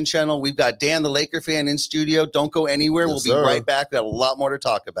Nation channel. We've got Dan, the Laker fan, in studio. Don't go anywhere. We'll be right back. We have a lot more to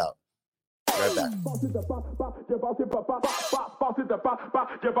talk about. Right back.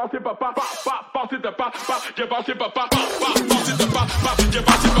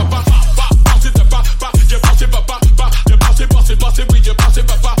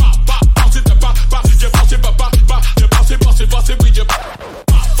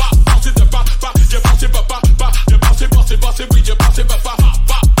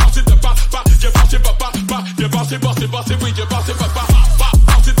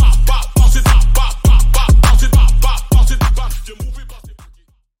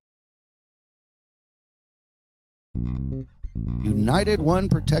 United One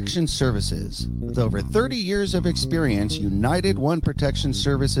Protection Services. With over 30 years of experience, United One Protection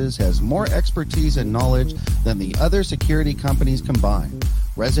Services has more expertise and knowledge than the other security companies combined.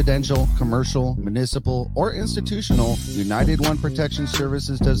 Residential, commercial, municipal, or institutional, United One Protection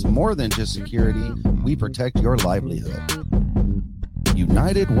Services does more than just security. We protect your livelihood.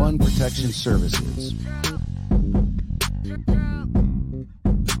 United One Protection Services.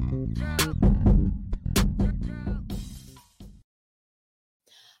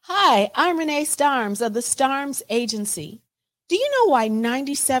 Hi, I'm Renee Starms of the Starms Agency. Do you know why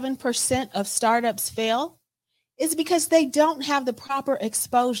 97% of startups fail? It's because they don't have the proper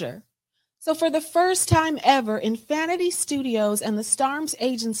exposure. So for the first time ever, Infinity Studios and the Starms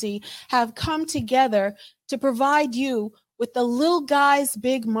Agency have come together to provide you with the Little Guys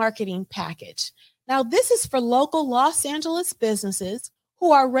Big Marketing Package. Now, this is for local Los Angeles businesses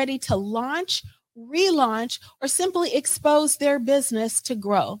who are ready to launch, relaunch, or simply expose their business to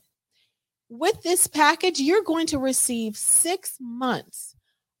grow. With this package, you're going to receive 6 months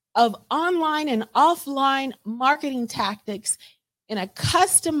of online and offline marketing tactics in a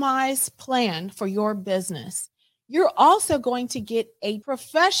customized plan for your business. You're also going to get a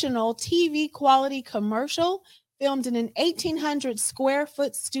professional TV quality commercial filmed in an 1,800 square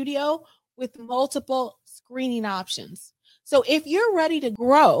foot studio with multiple screening options. So if you're ready to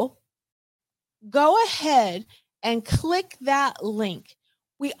grow, go ahead and click that link.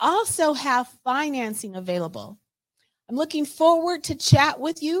 We also have financing available. I'm looking forward to chat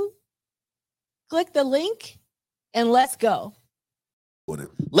with you. Click the link and let's go.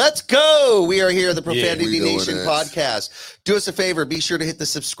 Let's go. We are here, the Profanity Nation podcast. Do us a favor. Be sure to hit the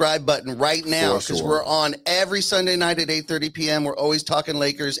subscribe button right now because we're on every Sunday night at 8:30 p.m. We're always talking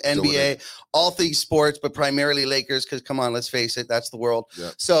Lakers, NBA, all things sports, but primarily Lakers because, come on, let's face it, that's the world.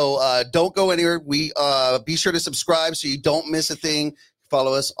 Yep. So don't go anywhere. We be sure to subscribe so you don't miss a thing.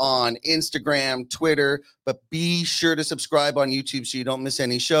 Follow us on Instagram, Twitter, but be sure to subscribe on YouTube so you don't miss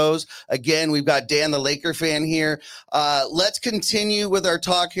any shows. Again, we've got Dan, the Laker fan, here. Let's continue with our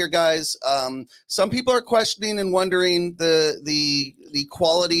talk here, guys. Some people are questioning and wondering the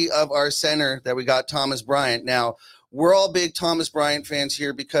quality of our center that we got, Thomas Bryant. Now, we're all big Thomas Bryant fans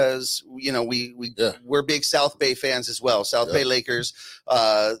here because, you know, we're big South Bay fans as well. South Bay Lakers.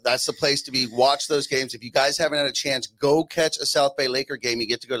 That's the place to be. Watch those games. If you guys haven't had a chance, go catch a South Bay Laker game. You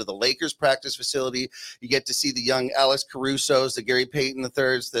get to go to the Lakers practice facility. You get to see the young Alex Caruso's, the Gary Payton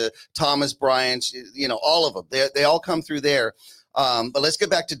III's, the Thomas Bryant's, you know, all of them. They all come through there. But let's get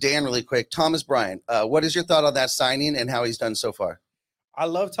back to Dan really quick. Thomas Bryant, what is your thought on that signing and how he's done so far? I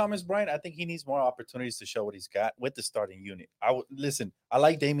love Thomas Bryant. I think he needs more opportunities to show what he's got with the starting unit. I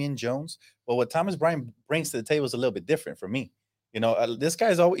like Damian Jones, but what Thomas Bryant brings to the table is a little bit different for me. You know, this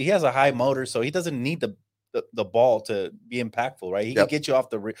guy's he has a high motor, so he doesn't need the ball to be impactful, right? He can get you off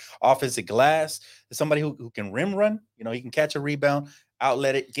the offensive glass. Somebody who can rim run. You know, he can catch a rebound,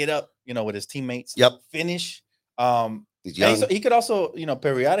 outlet it, get up, you know, with his teammates. Finish. He could also, you know,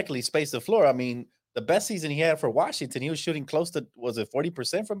 periodically space the floor. I mean, the best season he had for Washington, he was shooting close to, was it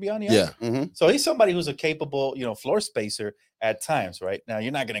 40% from beyond the arc? Yeah. Mm-hmm. So he's somebody who's a capable, you know, floor spacer at times, right? Now,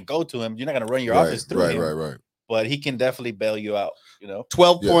 you're not going to go to him. You're not going to run your offense through him. Right. But he can definitely bail you out, you know?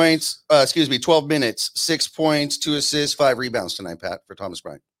 12 minutes, 6 points, 2 assists, 5 rebounds tonight, Pat, for Thomas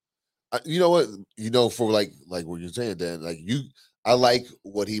Bryant. You know what? You know, for like what you're saying, Dan, I like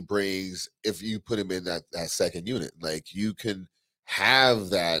what he brings if you put him in that second unit. Like, you can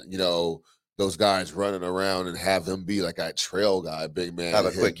have that, you know, those guys running around and have him be like a trail guy, big man. Have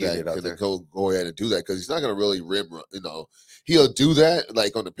a quick unit out there. Go ahead and do that because he's not going to really rim. You know, he'll do that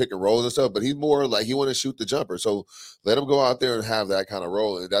like on the pick and rolls and stuff, but he's more like he want to shoot the jumper. So let him go out there and have that kind of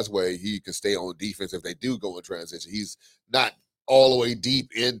role, and that's why he can stay on defense if they do go in transition. He's not all the way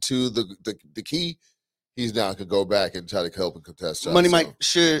deep into the key. He's now can go back and try to help and contest shots. Money Mike,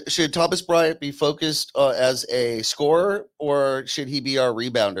 should Thomas Bryant be focused as a scorer or should he be our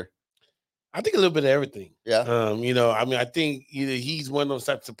rebounder? I think a little bit of everything. Yeah. You know, I mean, I think either he's one of those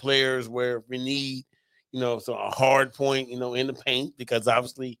types of players where we need, you know, so a hard point, you know, in the paint because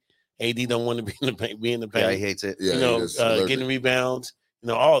obviously AD don't want to be in the paint. Yeah, he hates it. Yeah, you know, getting rebounds, you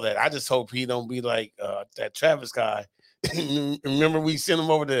know, all that. I just hope he don't be like that Travis guy. Remember we sent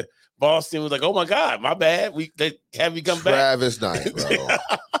him over to Boston. Was like, oh my God, my bad. They have you come back. Travis Knight, bro.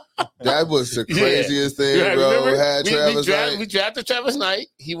 That was the craziest thing, bro. Remember, we drafted Travis Knight.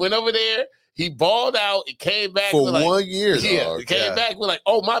 He went over there. He balled out. It came back for 1 year. Yeah, it came back. We're like,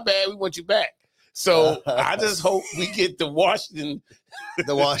 oh, my bad. We want you back. So I just hope we get the Washington.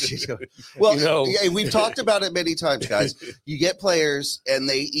 Well, you know. We've talked about it many times, guys. You get players and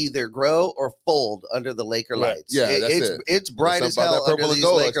they either grow or fold under the Laker lights. Yeah, it's bright as hell under these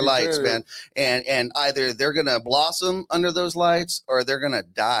Laker lights, man. And either they're gonna blossom under those lights or they're gonna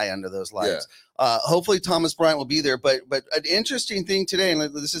die under those lights. Yeah. Hopefully Thomas Bryant will be there. But an interesting thing today, and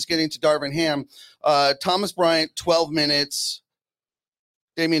this is getting to Darvin Ham. Thomas Bryant, 12 minutes.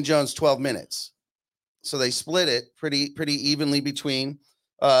 Damian Jones, 12 minutes. So they split it pretty evenly between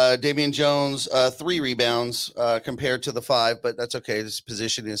Damian Jones, 3 rebounds compared to the 5, but that's okay. This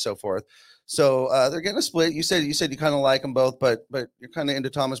positioning and so forth. So they're getting a split. You said you kind of like them both, but you're kind of into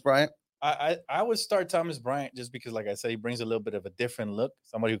Thomas Bryant. I would start Thomas Bryant just because, like I said, he brings a little bit of a different look.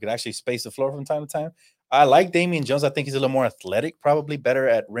 Somebody who could actually space the floor from time to time. I like Damian Jones. I think he's a little more athletic, probably better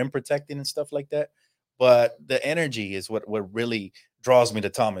at rim protecting and stuff like that. But the energy is what really draws me to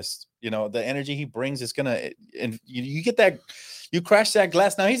Thomas. You know, the energy he brings is gonna, and you get that, you crash that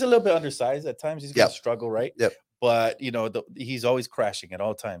glass. Now he's a little bit undersized at times. He's gonna struggle, right? Yep. But you know, he's always crashing at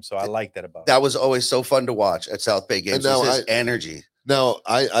all times. So I like that about him. That was always so fun to watch at South Bay games. His energy. Now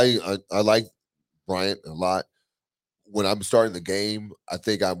I like Bryant a lot. When I'm starting the game, I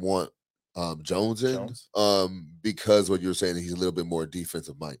think I want Jones in because what you're saying, he's a little bit more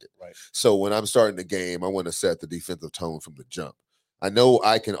defensive minded. Right. So when I'm starting the game, I want to set the defensive tone from the jump. I know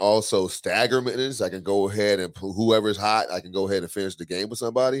I can also stagger minutes. I can go ahead and whoever's hot, I can go ahead and finish the game with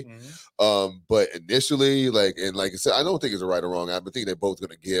somebody. Mm-hmm. But initially, like I said, I don't think it's a right or wrong. I think they're both going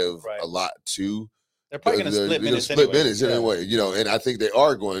to give a lot to They're probably going to split minutes anyway. You know, and I think they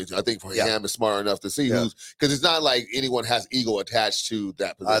are going to. I think Ham is smart enough to see who's, because it's not like anyone has ego attached to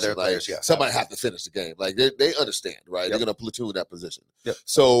that position. Like players, somebody have to finish the game. Like they understand, right? They're going to platoon that position.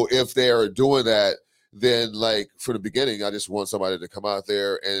 So if they're doing that, then like for the beginning, I just want somebody to come out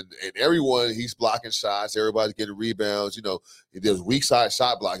there and everyone, he's blocking shots, everybody's getting rebounds. You know, there's weak side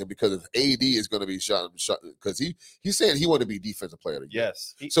shot blocking because if AD is going to be shot because he's saying he want to be defensive player of the year.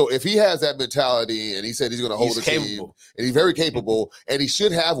 Yes. So if he has that mentality and he said he's going to hold the team and he's very capable and he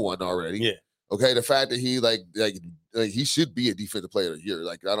should have one already. Yeah. Okay. The fact that he like he should be a defensive player of the year.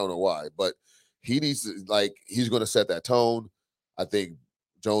 Like I don't know why, but he needs to he's going to set that tone. I think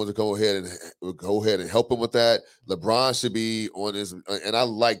Jones will go ahead and help him with that. LeBron should be on his, and I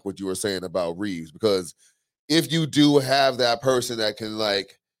like what you were saying about Reeves, because if you do have that person that can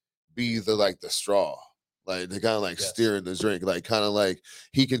be the straw, like they kind of steering the drink, kind of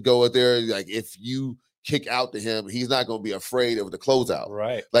he could go out there, if you kick out to him, he's not going to be afraid of the closeout.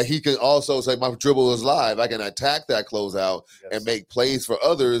 Right. He can also say, my dribble is live. I can attack that closeout and make plays for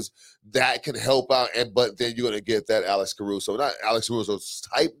others that can help out. But then you're going to get that Alex Caruso, not Alex Caruso's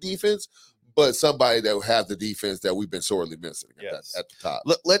type defense, but somebody that will have the defense that we've been sorely missing at the top.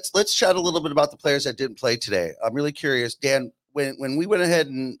 Let's chat a little bit about the players that didn't play today. I'm really curious, Dan, when we went ahead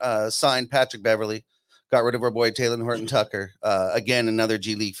and signed Patrick Beverley, got rid of our boy Taylor Horton Tucker, again, another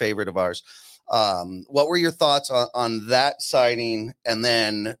G League favorite of ours. What were your thoughts on that signing? And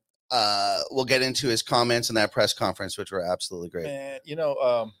then we'll get into his comments in that press conference, which were absolutely great. Man,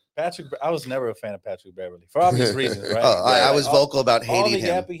 Patrick, I was never a fan of Patrick Beverley for obvious reasons, right? I was vocal about hating all the him.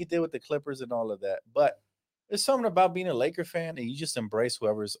 yapping he did with the Clippers and all of that. But there's something about being a Laker fan and you just embrace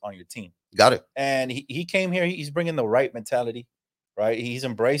whoever's on your team. Got it. And he came here. He's bringing the right mentality, right? He's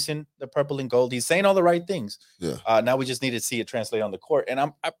embracing the purple and gold. He's saying all the right things. Yeah. Now we just need to see it translate on the court.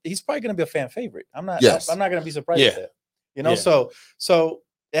 And he's probably going to be a fan favorite. I'm not going to be surprised with that. So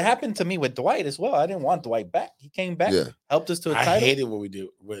it happened to me with Dwight as well. I didn't want Dwight back. He came back, helped us to a title. I hated what we do.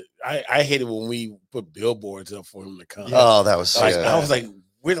 I hated when we put billboards up for him to come. Oh, that was I was like,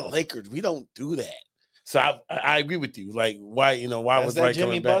 we're the Lakers. We don't do that. So I agree with you. Why That's was that Dwight Jimmy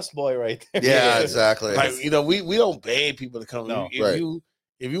coming back? Bus boy right there? Yeah, exactly. We don't beg people to come. No, If you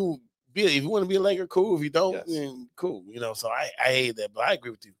want to be a Laker, cool. If you don't, then cool. So I hate that, but I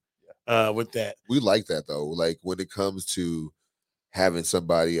agree with you with that. We like that though. When it comes to having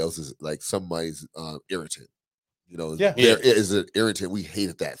somebody else's somebody's irritant. There is an irritant. We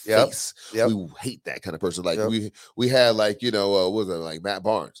hated that face. Yep. We hate that kind of person. We had what was it, Matt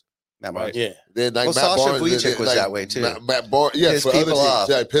Barnes. Matt Barnes. Yeah. Then Sasha Barnes Vujic was that way too. Matt Barnes, piss for people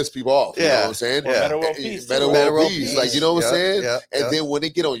other teams, piss people off. You know what I'm saying? Yeah. Metta World Peace. Metta World Peace. You know what I'm saying? Yeah. And then when they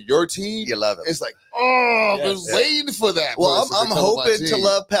get on your team, you love it. It's I've been waiting for that. Well, I'm hoping to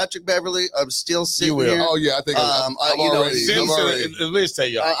love Patrick Beverley. I'm still sitting here. Oh yeah, I think I'm already. Let me tell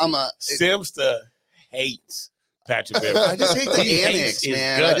y'all. Simster hates Patrick Beverley. I just hate the annex,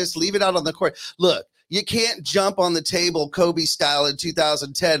 man. I just leave it out on the court. Look, you can't jump on the table Kobe style in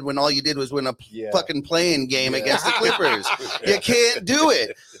 2010 when all you did was win a fucking playing game against the Clippers. You can't do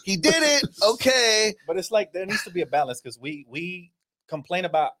it. He did it. Okay. But it's there needs to be a balance because we complain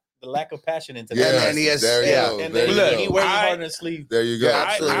about the lack of passion into that. And he has, and then he wears it hard on his sleeve. There you go.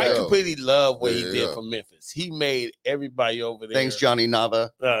 I completely love what he did for Memphis. He made everybody over there. Thanks, Johnny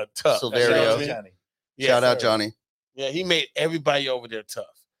Nava. Tough. Silverio. Shout out, Johnny. Yeah, he made everybody over there tough.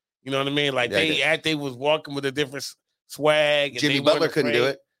 You know what I mean? They was walking with a different swag. And Jimmy Butler couldn't do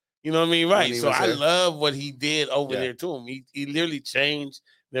it. You know what I mean? Right. So I love what he did over there to him. He literally changed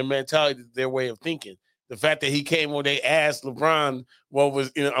their mentality, their way of thinking. The fact that he came when they asked LeBron what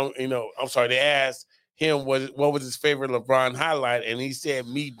was, they asked him what was his favorite LeBron highlight, and he said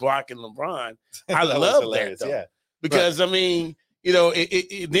me blocking LeBron. I love that though. Yeah. Because then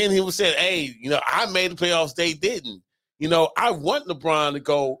he was saying, hey, I made the playoffs, they didn't. I want LeBron to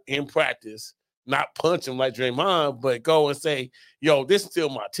go in practice, not punch him like Draymond, but go and say, yo, this is still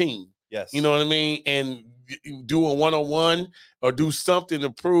my team. Yes. You know what I mean? And do a one-on-one or do something to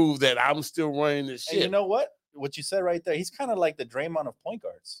prove that I'm still running this shit. And you know what? What you said right there, he's kind of like the Draymond of point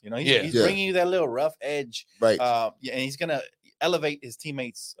guards. He's bringing you that little rough edge. Right. And he's going to elevate his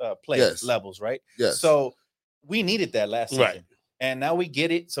teammates' play levels, right? Yes. So we needed that last season. Right. And now we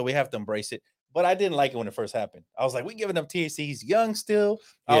get it, so we have to embrace it. But I didn't like it when it first happened. I was like, we giving up THC. He's young still.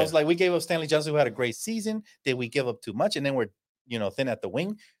 I was like, we gave up Stanley Johnson, who had a great season. Did we give up too much? And then we're, thin at the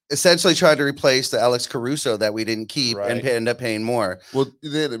wing. Essentially tried to replace the Alex Caruso that we didn't keep and end up paying more. Well,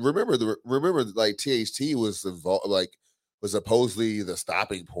 then remember THT was was supposedly the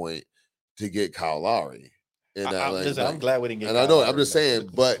stopping point to get Kyle Lowry. I'm glad we didn't get. And I know I'm just saying,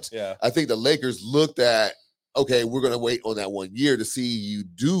 but yeah, I think the Lakers looked at, okay, we're gonna wait on that 1 year to see you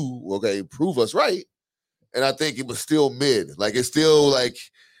prove us right. And I think it was still mid. Like it's still like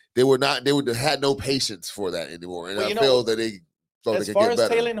they had no patience for that anymore. And I feel that they thought as they could far get as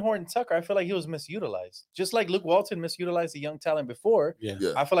better. Talen Horton-Tucker, I feel like he was misutilized. Just like Luke Walton misutilized the young talent before.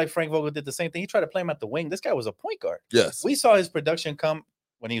 Yeah. I feel like Frank Vogel did the same thing. He tried to play him at the wing. This guy was a point guard. Yes. We saw his production come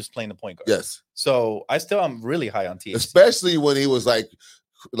when he was playing the point guard. Yes. So I'm really high on THT. Especially when he was like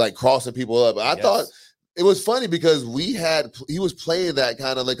crossing people up. I thought it was funny because he was playing that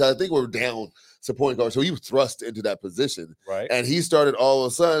kind of like, I think we were down to point guard. So he was thrust into that position. Right. And he started all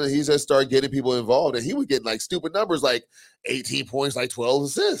of a sudden, he just started getting people involved. And he was getting like stupid numbers, like 18 points, like 12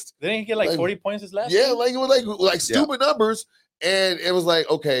 assists. Didn't he get like 40 points his last game? game? Like it was like stupid numbers. And it was like,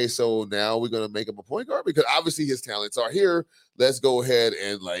 okay, so now we're gonna make him a point guard because obviously his talents are here. Let's go ahead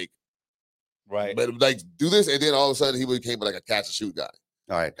and do this. And then all of a sudden he became like a catch and shoot guy.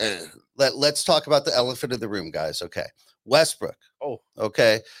 All right. And let's talk about the elephant in the room, guys. Okay. Westbrook. Oh,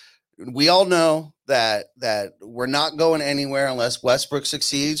 okay. We all know that we're not going anywhere unless Westbrook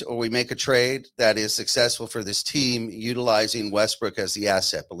succeeds or we make a trade that is successful for this team utilizing Westbrook as the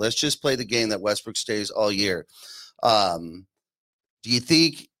asset. But let's just play the game that Westbrook stays all year. Do you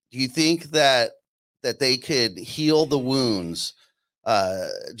think that they could heal the wounds?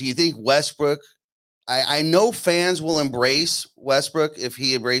 Do you think Westbrook? I know fans will embrace Westbrook if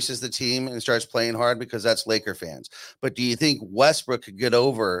he embraces the team and starts playing hard because that's Laker fans. But do you think Westbrook could get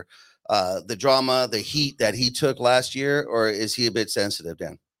over the drama, the heat that he took last year, or is he a bit sensitive,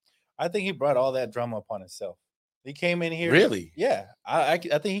 Dan? I think he brought all that drama upon himself. He came in here. Really? Yeah. I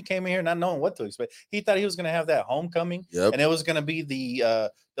think he came in here not knowing what to expect. He thought he was going to have that homecoming, and it was going to be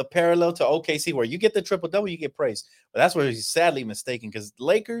the parallel to OKC where you get the triple-double, you get praise. But that's where he's sadly mistaken because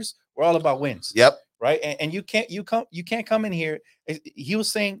Lakers were all about wins. Yep. Right. And you can't come in here. He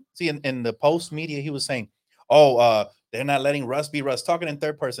was saying, in the post media, he was saying, they're not letting Russ be Russ, talking in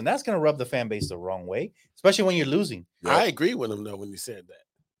third person. That's going to rub the fan base the wrong way, especially when you're losing. Yep. I agree with him though when he said that.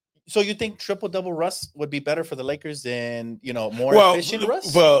 So you think triple-double Russ would be better for the Lakers than more efficient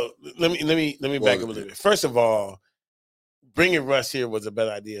Russ? Well, let me back up a little bit. First of all, bringing Russ here was a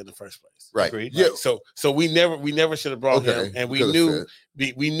better idea in the first place. Right. Agreed. Yeah. So we never should have brought him, and we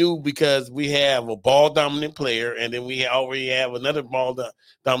knew because we have a ball dominant player, and then we already have another ball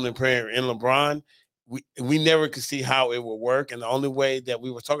dominant player in LeBron. We never could see how it would work, and the only way that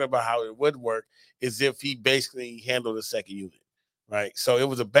we were talking about how it would work is if he basically handled the second unit. Right, so it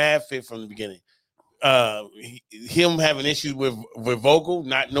was a bad fit from the beginning. Him having issues with Vogel,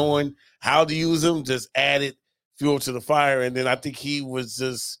 not knowing how to use him, just added fuel to the fire. And then I think he was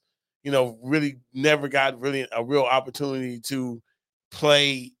just, really never got a real opportunity to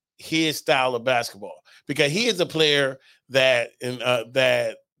play his style of basketball because he is a player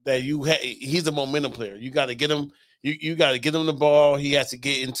he's a momentum player. You got to get him. You got to get him the ball. He has to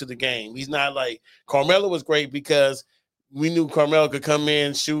get into the game. He's not like Carmelo was great because we knew Carmelo could come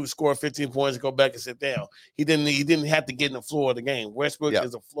in, shoot, score 15 points, and go back and sit down. He didn't have to get in the floor of the game. Westbrook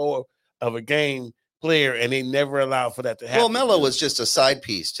is a floor of a game player, and they never allowed for that to happen. Well, Melo was just a side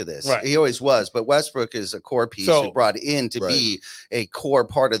piece to this. Right. He always was, but Westbrook is a core piece who brought in to be a core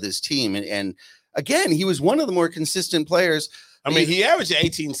part of this team. And again, he was one of the more consistent players. I mean, he averaged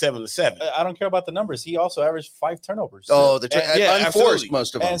 18, 7 to 7. I don't care about the numbers. He also averaged 5 turnovers. Oh, unforced absolutely.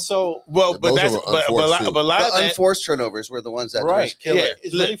 Most of them. And so, but a lot of unforced turnovers were the ones that kill it.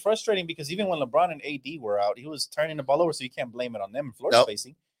 It's really frustrating because even when LeBron and AD were out, he was turning the ball over, so you can't blame it on them floor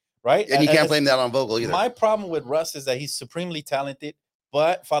spacing, right? And you can't blame that on Vogel either. My problem with Russ is that he's supremely talented,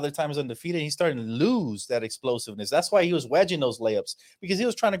 but Father Time is undefeated. He's starting to lose that explosiveness. That's why he was wedging those layups because he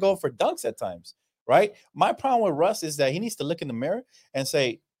was trying to go for dunks at times. Right. My problem with Russ is that he needs to look in the mirror and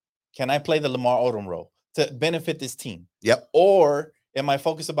say, can I play the Lamar Odom role to benefit this team? Yep. Or am I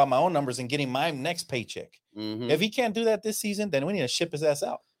focused about my own numbers and getting my next paycheck? Mm-hmm. If he can't do that this season, then we need to ship his ass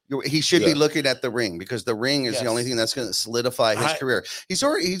out. He should be looking at the ring because the ring is the only thing that's going to solidify his career. He's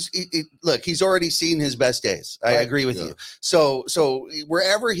already seen his best days. I agree with you. So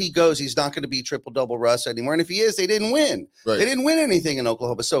wherever he goes, he's not going to be triple-double Russ anymore. And if he is, they didn't win. Right. They didn't win anything in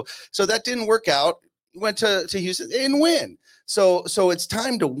Oklahoma. So that didn't work out. He went to Houston, they didn't win. So it's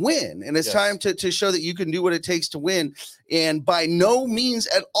time to win, and it's time to show that you can do what it takes to win. And by no means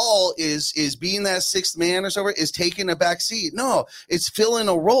at all is being that sixth man or so is taking a back seat. No, it's filling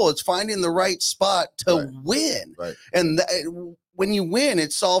a role. It's finding the right spot to win. Right. And when you win,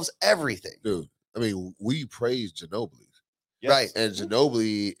 it solves everything. Dude, I mean, we praise Ginobili. Yes. Right. And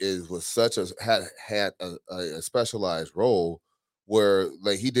Ginobili had a specialized role where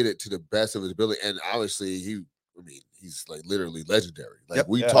like he did it to the best of his ability, and obviously he's like literally legendary. Like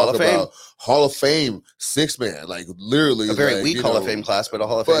we talk about Hall of Fame 6-man, like literally a very like, weak Hall of Fame class, but a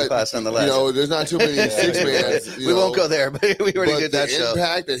Hall of Fame class nonetheless. There's not too many 6-man. We won't go there, but we already did that show. The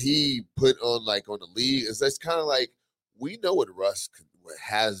impact that he put on the league is that's kind of like we know what Russ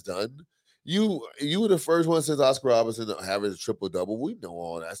has done. You were the first one since Oscar Robertson having a triple-double. We know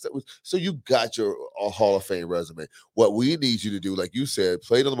all that stuff. So you got your Hall of Fame resume. What we need you to do, like you said,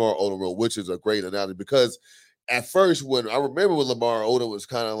 play the Lamar Odom role, which is a great analogy because at first, when Lamar Odom was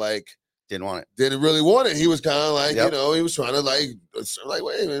kind of like didn't really want it. He was kind of like, he was trying to like,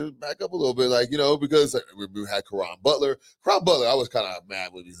 wait a minute, back up a little bit, like, because we had Caron Butler. Caron Butler, I was kind of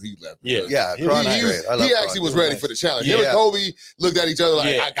mad when he left. Yeah, he actually was ready for the challenge. Him and Kobe looked at each other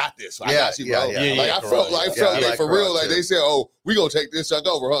like, I got this. I got you, bro. I felt like for real, like they said, oh, we gonna take this chunk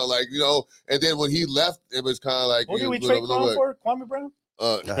over, huh? Like, and then when he left, it was kind of like, what did we trade for? Kwame Brown?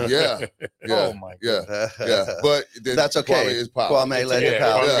 Yeah. Oh my God. Yeah. But that's okay. Kwame let it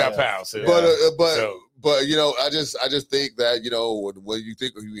power. Got power. So, but I just think that when you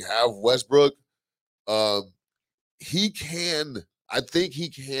think we have Westbrook, he can. I think he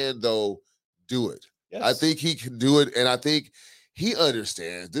can though do it. Yes. I think he can do it, and I think he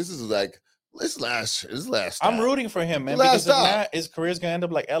understands. This is like his last. I'm rooting for him, man, because if not, his career's gonna end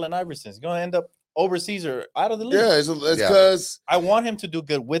up like Allen Iverson's. He's gonna end up overseas or out of the league. Yeah, it's because I want him to do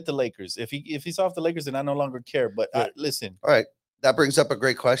good with the Lakers. If he's off the Lakers, then I no longer care. But listen. All right. That brings up a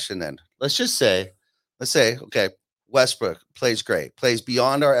great question then. Let's say, okay, Westbrook plays great, plays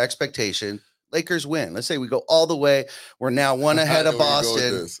beyond our expectation. Lakers win. Let's say we go all the way. We're now one ahead of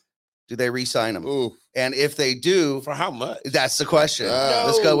Boston. Do they re-sign him? Ooh. And if they do, for how much? That's the question.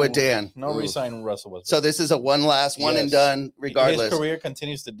 Let's go with Dan. No re-signing Russell Westbrook. So this is a one and done, regardless. His career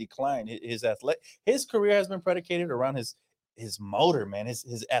continues to decline. His career has been predicated around his motor, man.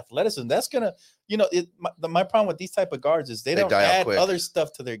 His athleticism. That's gonna, my problem with these type of guards is they don't add other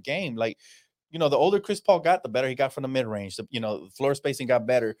stuff to their game. Like, the older Chris Paul got, the better he got from the mid range. The floor spacing got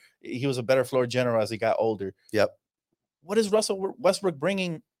better. He was a better floor general as he got older. Yep. What is Russell Westbrook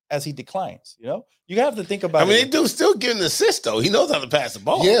bringing as he declines? You have to think about. They do still get an assist though. He knows how to pass the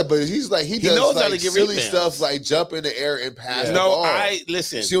ball. Yeah, but he's like he knows how to give silly stuff like jump in the air and pass the ball.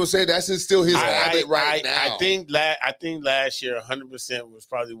 Listen. See what I'm saying? That's still his habit right now. I think last year 100% was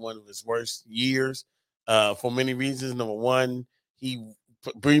probably one of his worst years for many reasons. Number one, he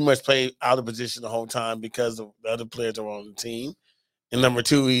pretty much played out of position the whole time because of the other players that were on the team. And number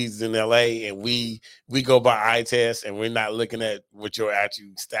two, he's in LA, and we go by eye test, and we're not looking at what your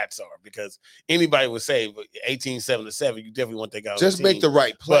actual stats are, because anybody would say 18-7-7, you definitely want that guy. Just make the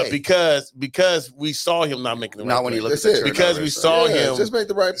right play. But because we saw him not making the right play. Not when you look at the because we saw him just make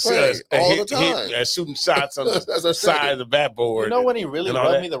the right play all the time. Shooting shots on the side of the backboard. When he really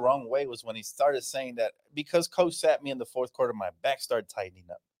rubbed me the wrong way was when he started saying that because coach sat me in the fourth quarter, my back started tightening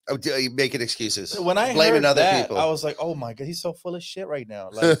up. Oh, making excuses. When I blaming other people, I was like, "Oh my God, he's so full of shit right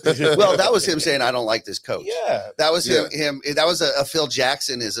now." Like, well, that was him saying, "I don't like this coach." Yeah, that was him. That was a Phil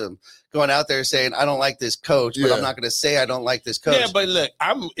Jacksonism, going out there saying, "I don't like this coach," but I'm not going to say I don't like this coach. Yeah, but look,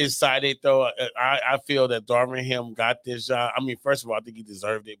 I'm excited though. I feel that Darvin Ham got this job. I mean, first of all, I think he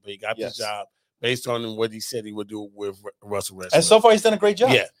deserved it, but he got this job based on what he said he would do with Russell Westbrook. And so far, he's done a great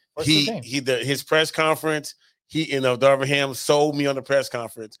job. Yeah, his press conference. Darvin Ham sold me on the press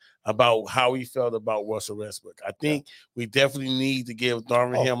conference about how he felt about Russell Westbrook. I think we definitely need to give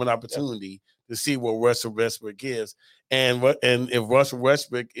Darvin Ham an opportunity to see what Russell Westbrook gives. And if Russell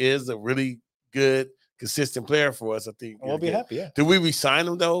Westbrook is a really good, consistent player for us, I think we'll be happy. Yeah. Do we resign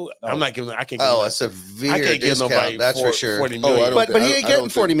him though? No. I'm not giving. I can't. A severe discount. That's for sure. 40 million. But he ain't getting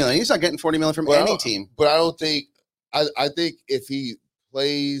 40 million. He's not getting 40 million from any team. But I don't think. I think if he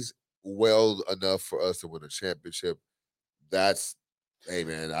plays well enough for us to win a championship, that's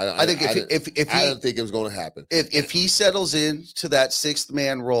man. I think if I don't think it was going to happen. If he settles into that sixth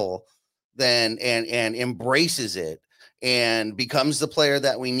man role, then and embraces it and becomes the player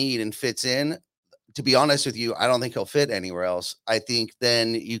that we need and fits in. To be honest with you, I don't think he'll fit anywhere else. I think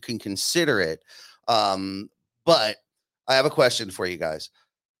then you can consider it. But I have a question for you guys.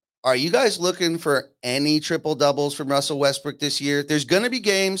 Are you guys looking for any triple doubles from Russell Westbrook this year? There's going to be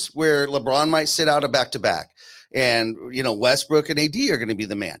games where LeBron might sit out a back-to-back, and Westbrook and AD are going to be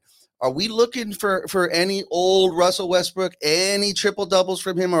the man. Are we looking for any old Russell Westbrook, any triple doubles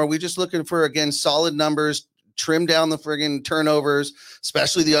from him? Or are we just looking for, again, solid numbers, trim down the friggin' turnovers,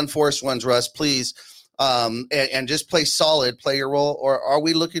 especially the unforced ones, Russ, please, and just play solid, play your role? Or are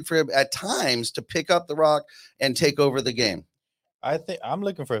we looking for him at times to pick up the rock and take over the game? I think I'm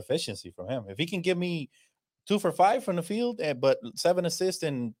looking for efficiency from him. If he can give me 2 for 5 from the field, but 7 assists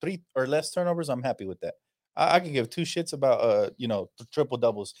and 3 or less turnovers. I'm happy with that. I can give 2 shits about triple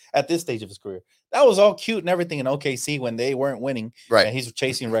doubles at this stage of his career. That was all cute and everything in OKC when they weren't winning, right? And he's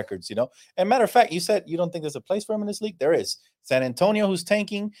chasing records, And matter of fact, you said you don't think there's a place for him in this league. There is. San Antonio, who's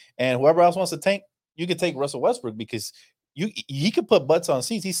tanking, and whoever else wants to tank, you could take Russell Westbrook because he could put butts on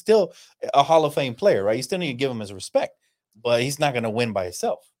seats. He's still a Hall of Fame player, right? You still need to give him his respect, but he's not going to win by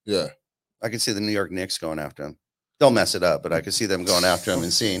himself. Yeah, I can see the New York Knicks going after him. They'll mess it up, but I can see them going after him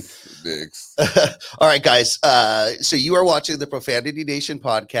and seeing. All right, guys. So you are watching the Profanity Nation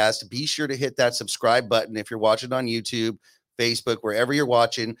podcast. Be sure to hit that subscribe button if you're watching on YouTube, Facebook, wherever you're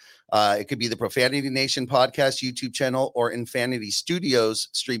watching. It could be the Profanity Nation podcast YouTube channel or Infinity Studios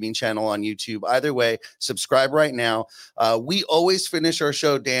streaming channel on YouTube. Either way, subscribe right now. We always finish our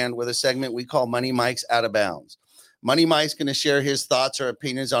show, Dan, with a segment we call Money Mike's Out of Bounds. Money Mike's going to share his thoughts or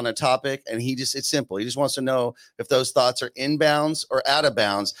opinions on a topic, and it's simple. He just wants to know if those thoughts are in bounds or out of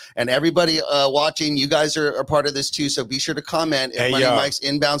bounds. And everybody watching, you guys are part of this too, so be sure to comment if Money Mike's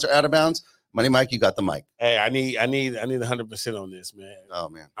in bounds or out of bounds. Money Mike, you got the mic. Hey, I need 100% on this, man. Oh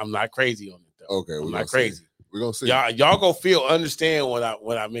man, I'm not crazy on it though. Okay, I'm not crazy. We're gonna see. Y'all gonna understand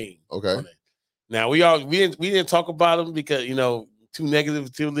what I mean. Okay. Now we didn't talk about him because too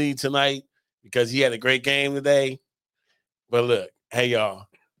negatively tonight because he had a great game today. But look, hey y'all,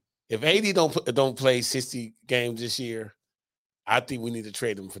 if AD don't play 60 games this year, I think we need to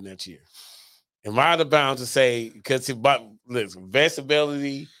trade him for next year. Am I out of bounds to say because listen, best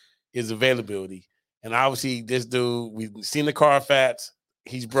ability is availability, and obviously this dude we've seen the Carfax,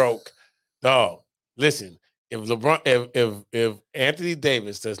 he's broke. Dog, listen, if Anthony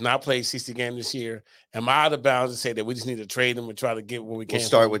Davis does not play 60 games this year, am I out of bounds to say that we just need to trade him and try to get what we can? We'll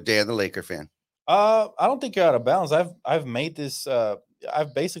start with Dan, the Laker fan. I don't think you're out of bounds. I've made this.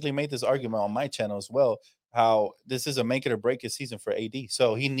 I've basically made this argument on my channel as well. How this is a make it or break it season for AD,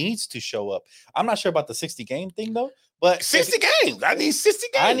 so he needs to show up. I'm not sure about the 60 game thing though, but 60 games. I need 60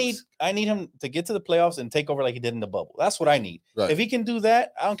 games. I need him to get to the playoffs and take over like he did in the bubble. That's what I need. Right. If he can do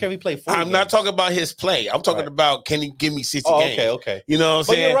that, I don't care if he plays 40 I'm not talking about his play. I'm talking about can he give me 60 games? Okay. You know what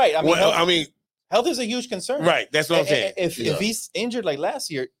I'm saying? You're right. Health is a huge concern. Right. That's what I'm saying. If he's injured like last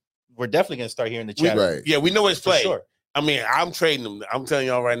year, we're definitely going to start hearing the chat. Right. Yeah, we know his play. Sure. I mean, I'm trading him. I'm telling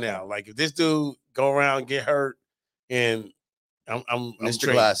y'all right now. Like, if this dude go around, get hurt, and I'm Mr.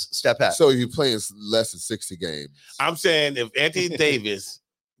 trading. Glass, step back. So you're playing less than 60 games. I'm saying if Anthony Davis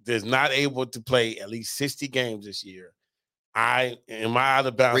is not able to play at least 60 games this year, am I out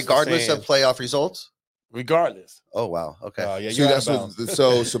of bounds? Regardless of playoff results? Regardless. Oh wow. Okay. See, that's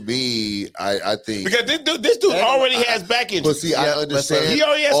so to me, I think because this dude already has back injury. But see, I understand. He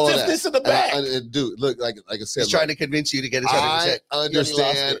already has stiffness in the back. Dude, look, like I said, he's trying to convince you to get his 100%. I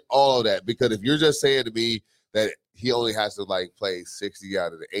understand all of that because if you're just saying to me that he only has to play 60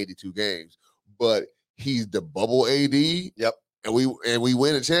 out of the 82 games, but he's the bubble AD. Yep. And we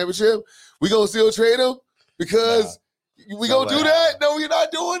win a championship, we gonna still trade him because. We gonna do that? No, you're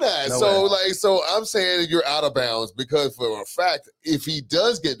not doing that. So I'm saying you're out of bounds because for a fact, if he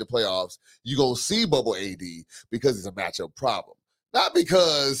does get in the playoffs, you're gonna see bubble AD because it's a matchup problem. Not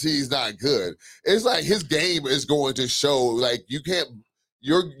because he's not good. It's like his game is going to show like you can't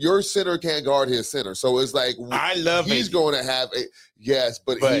your center can't guard his center. So it's like I love he's AD. going to have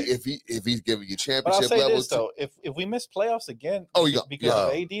but if he's giving you championship levels, if we miss playoffs again, because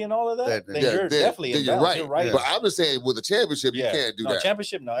of AD and all of that, then you're definitely in you're bounds. right. You're right. But I'm just saying with a championship, you can't do that.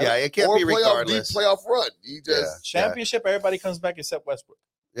 Championship, no. Yeah, it can't be regardless. Playoff run. You just championship. Everybody comes back except Westbrook.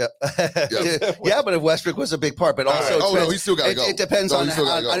 Yeah. Yeah, but if Westbrook was a big part, but also he still got to go. It depends on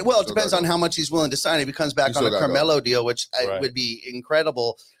it depends on how much he's willing to sign. If he comes back on a Carmelo deal, which would be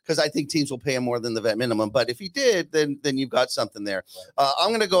incredible because I think teams will pay him more than the vet minimum. But if he did, then you've got something there. Right. I'm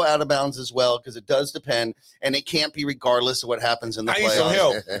going to go out of bounds as well because it does depend, and it can't be regardless of what happens in the playoffs.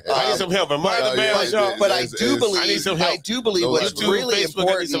 I need some help. Am I out of bounds, y'all? But I do believe what's really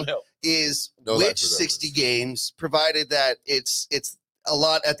important is which 60 games, provided that it's a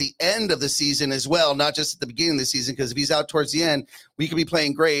lot at the end of the season as well, not just at the beginning of the season, because if he's out towards the end, we could be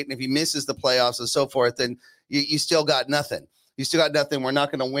playing great. And if he misses the playoffs and so forth, then you still got nothing. You still got nothing. We're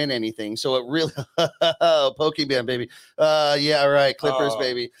not going to win anything. So it really, Pokemon, baby. Yeah, right. Clippers,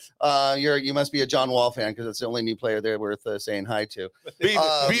 baby. You must be a John Wall fan because it's the only new player there worth saying hi to.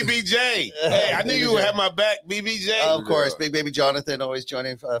 BBJ. Hey, I knew you would have my back, BBJ. Of course. Big baby Jonathan always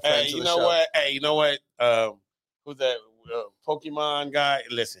joining friends of the show. Hey, you know what? Who's that? Pokemon guy.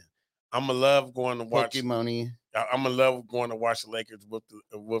 Listen, I'm gonna love going to watch. Pokemon-y. I'm gonna love going to watch the Lakers with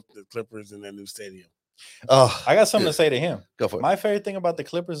the Clippers in their new stadium. Oh, I got something to say to him. Go for it. My favorite thing about the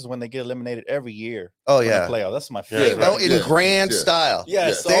Clippers is when they get eliminated every year. Oh yeah, playoff. That's my favorite. In grand style.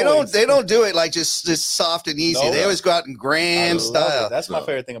 Yes, they don't do it like just soft and easy. They always go out in grand style. That's my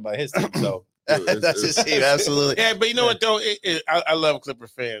favorite thing about his team. So. That's his team, absolutely. Yeah, but you know what though? I love Clipper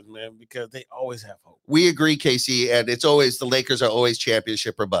fans, man, because they always have hope. We agree, Casey, and it's always the Lakers are always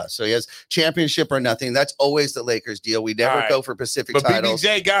championship or bust. So he has championship or nothing. That's always the Lakers deal. We never go for Pacific titles.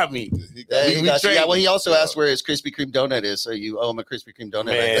 BBJ got me. Well, he also asked where his Krispy Kreme donut is, so you owe him a Krispy Kreme donut.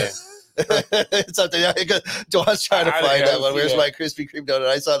 Man. It's something. Dawn's trying to find that one. Where's my Krispy Kreme donut?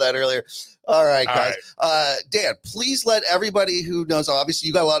 I saw that earlier. All right, guys. Dan, please let everybody who knows, obviously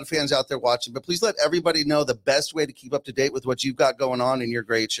you got a lot of fans out there watching, but please let everybody know the best way to keep up to date with what you've got going on in your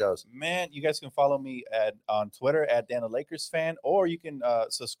great shows. Man, you guys can follow me on Twitter at Dan the Lakers Fan, or you can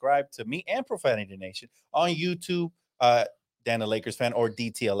subscribe to me and Profanity Nation on YouTube, Dan the Lakers Fan, or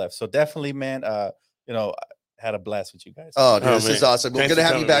DTLF. So definitely, man, had a blast with you guys. Oh, dude, this is awesome. We're going to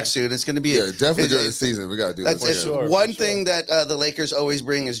have you back soon. It's going to be definitely during the season. We got to do this. One thing that the Lakers always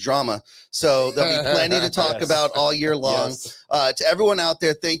bring is drama. So there'll be plenty to talk about all year long. Yes. To everyone out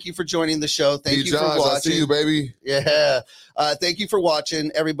there, thank you for joining the show. Thank you for watching. I see you, baby. Yeah. Thank you for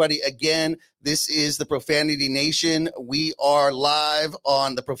watching, everybody. Again, this is the Profanity Nation. We are live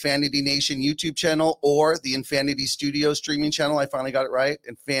on the Profanity Nation YouTube channel or the Infinity Studio streaming channel. I finally got it right.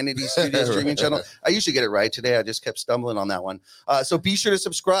 Infinity Studio streaming channel. I usually get it right. Today, I just kept stumbling on that one. So be sure to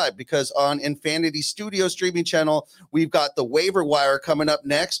subscribe, because on Infinity Studio streaming channel, we've got the waiver wire coming up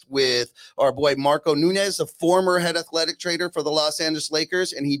next with our boy Marco Nunez, a former head athletic trader for the Los Angeles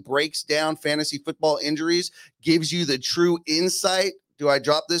Lakers, and he breaks down fantasy football injuries, gives you the true insight. Do I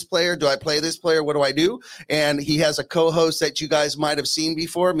drop this player? Do I play this player? What do I do? And he has a co-host that you guys might have seen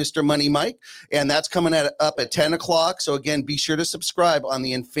before, Mr. Money Mike, and that's coming up at 10 o'clock. So again, be sure to subscribe on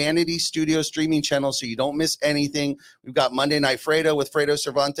the Infinity Studio streaming channel so you don't miss anything. We've got Monday Night Fredo with Fredo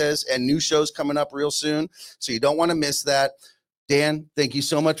Cervantes and new shows coming up real soon, so you don't want to miss that. Dan, thank you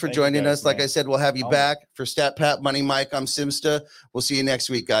so much for joining us. Like I said, we'll have you back. For Stat Pat, Money Mike, I'm Simsta. We'll see you next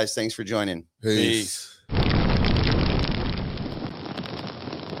week, guys. Thanks for joining. Peace.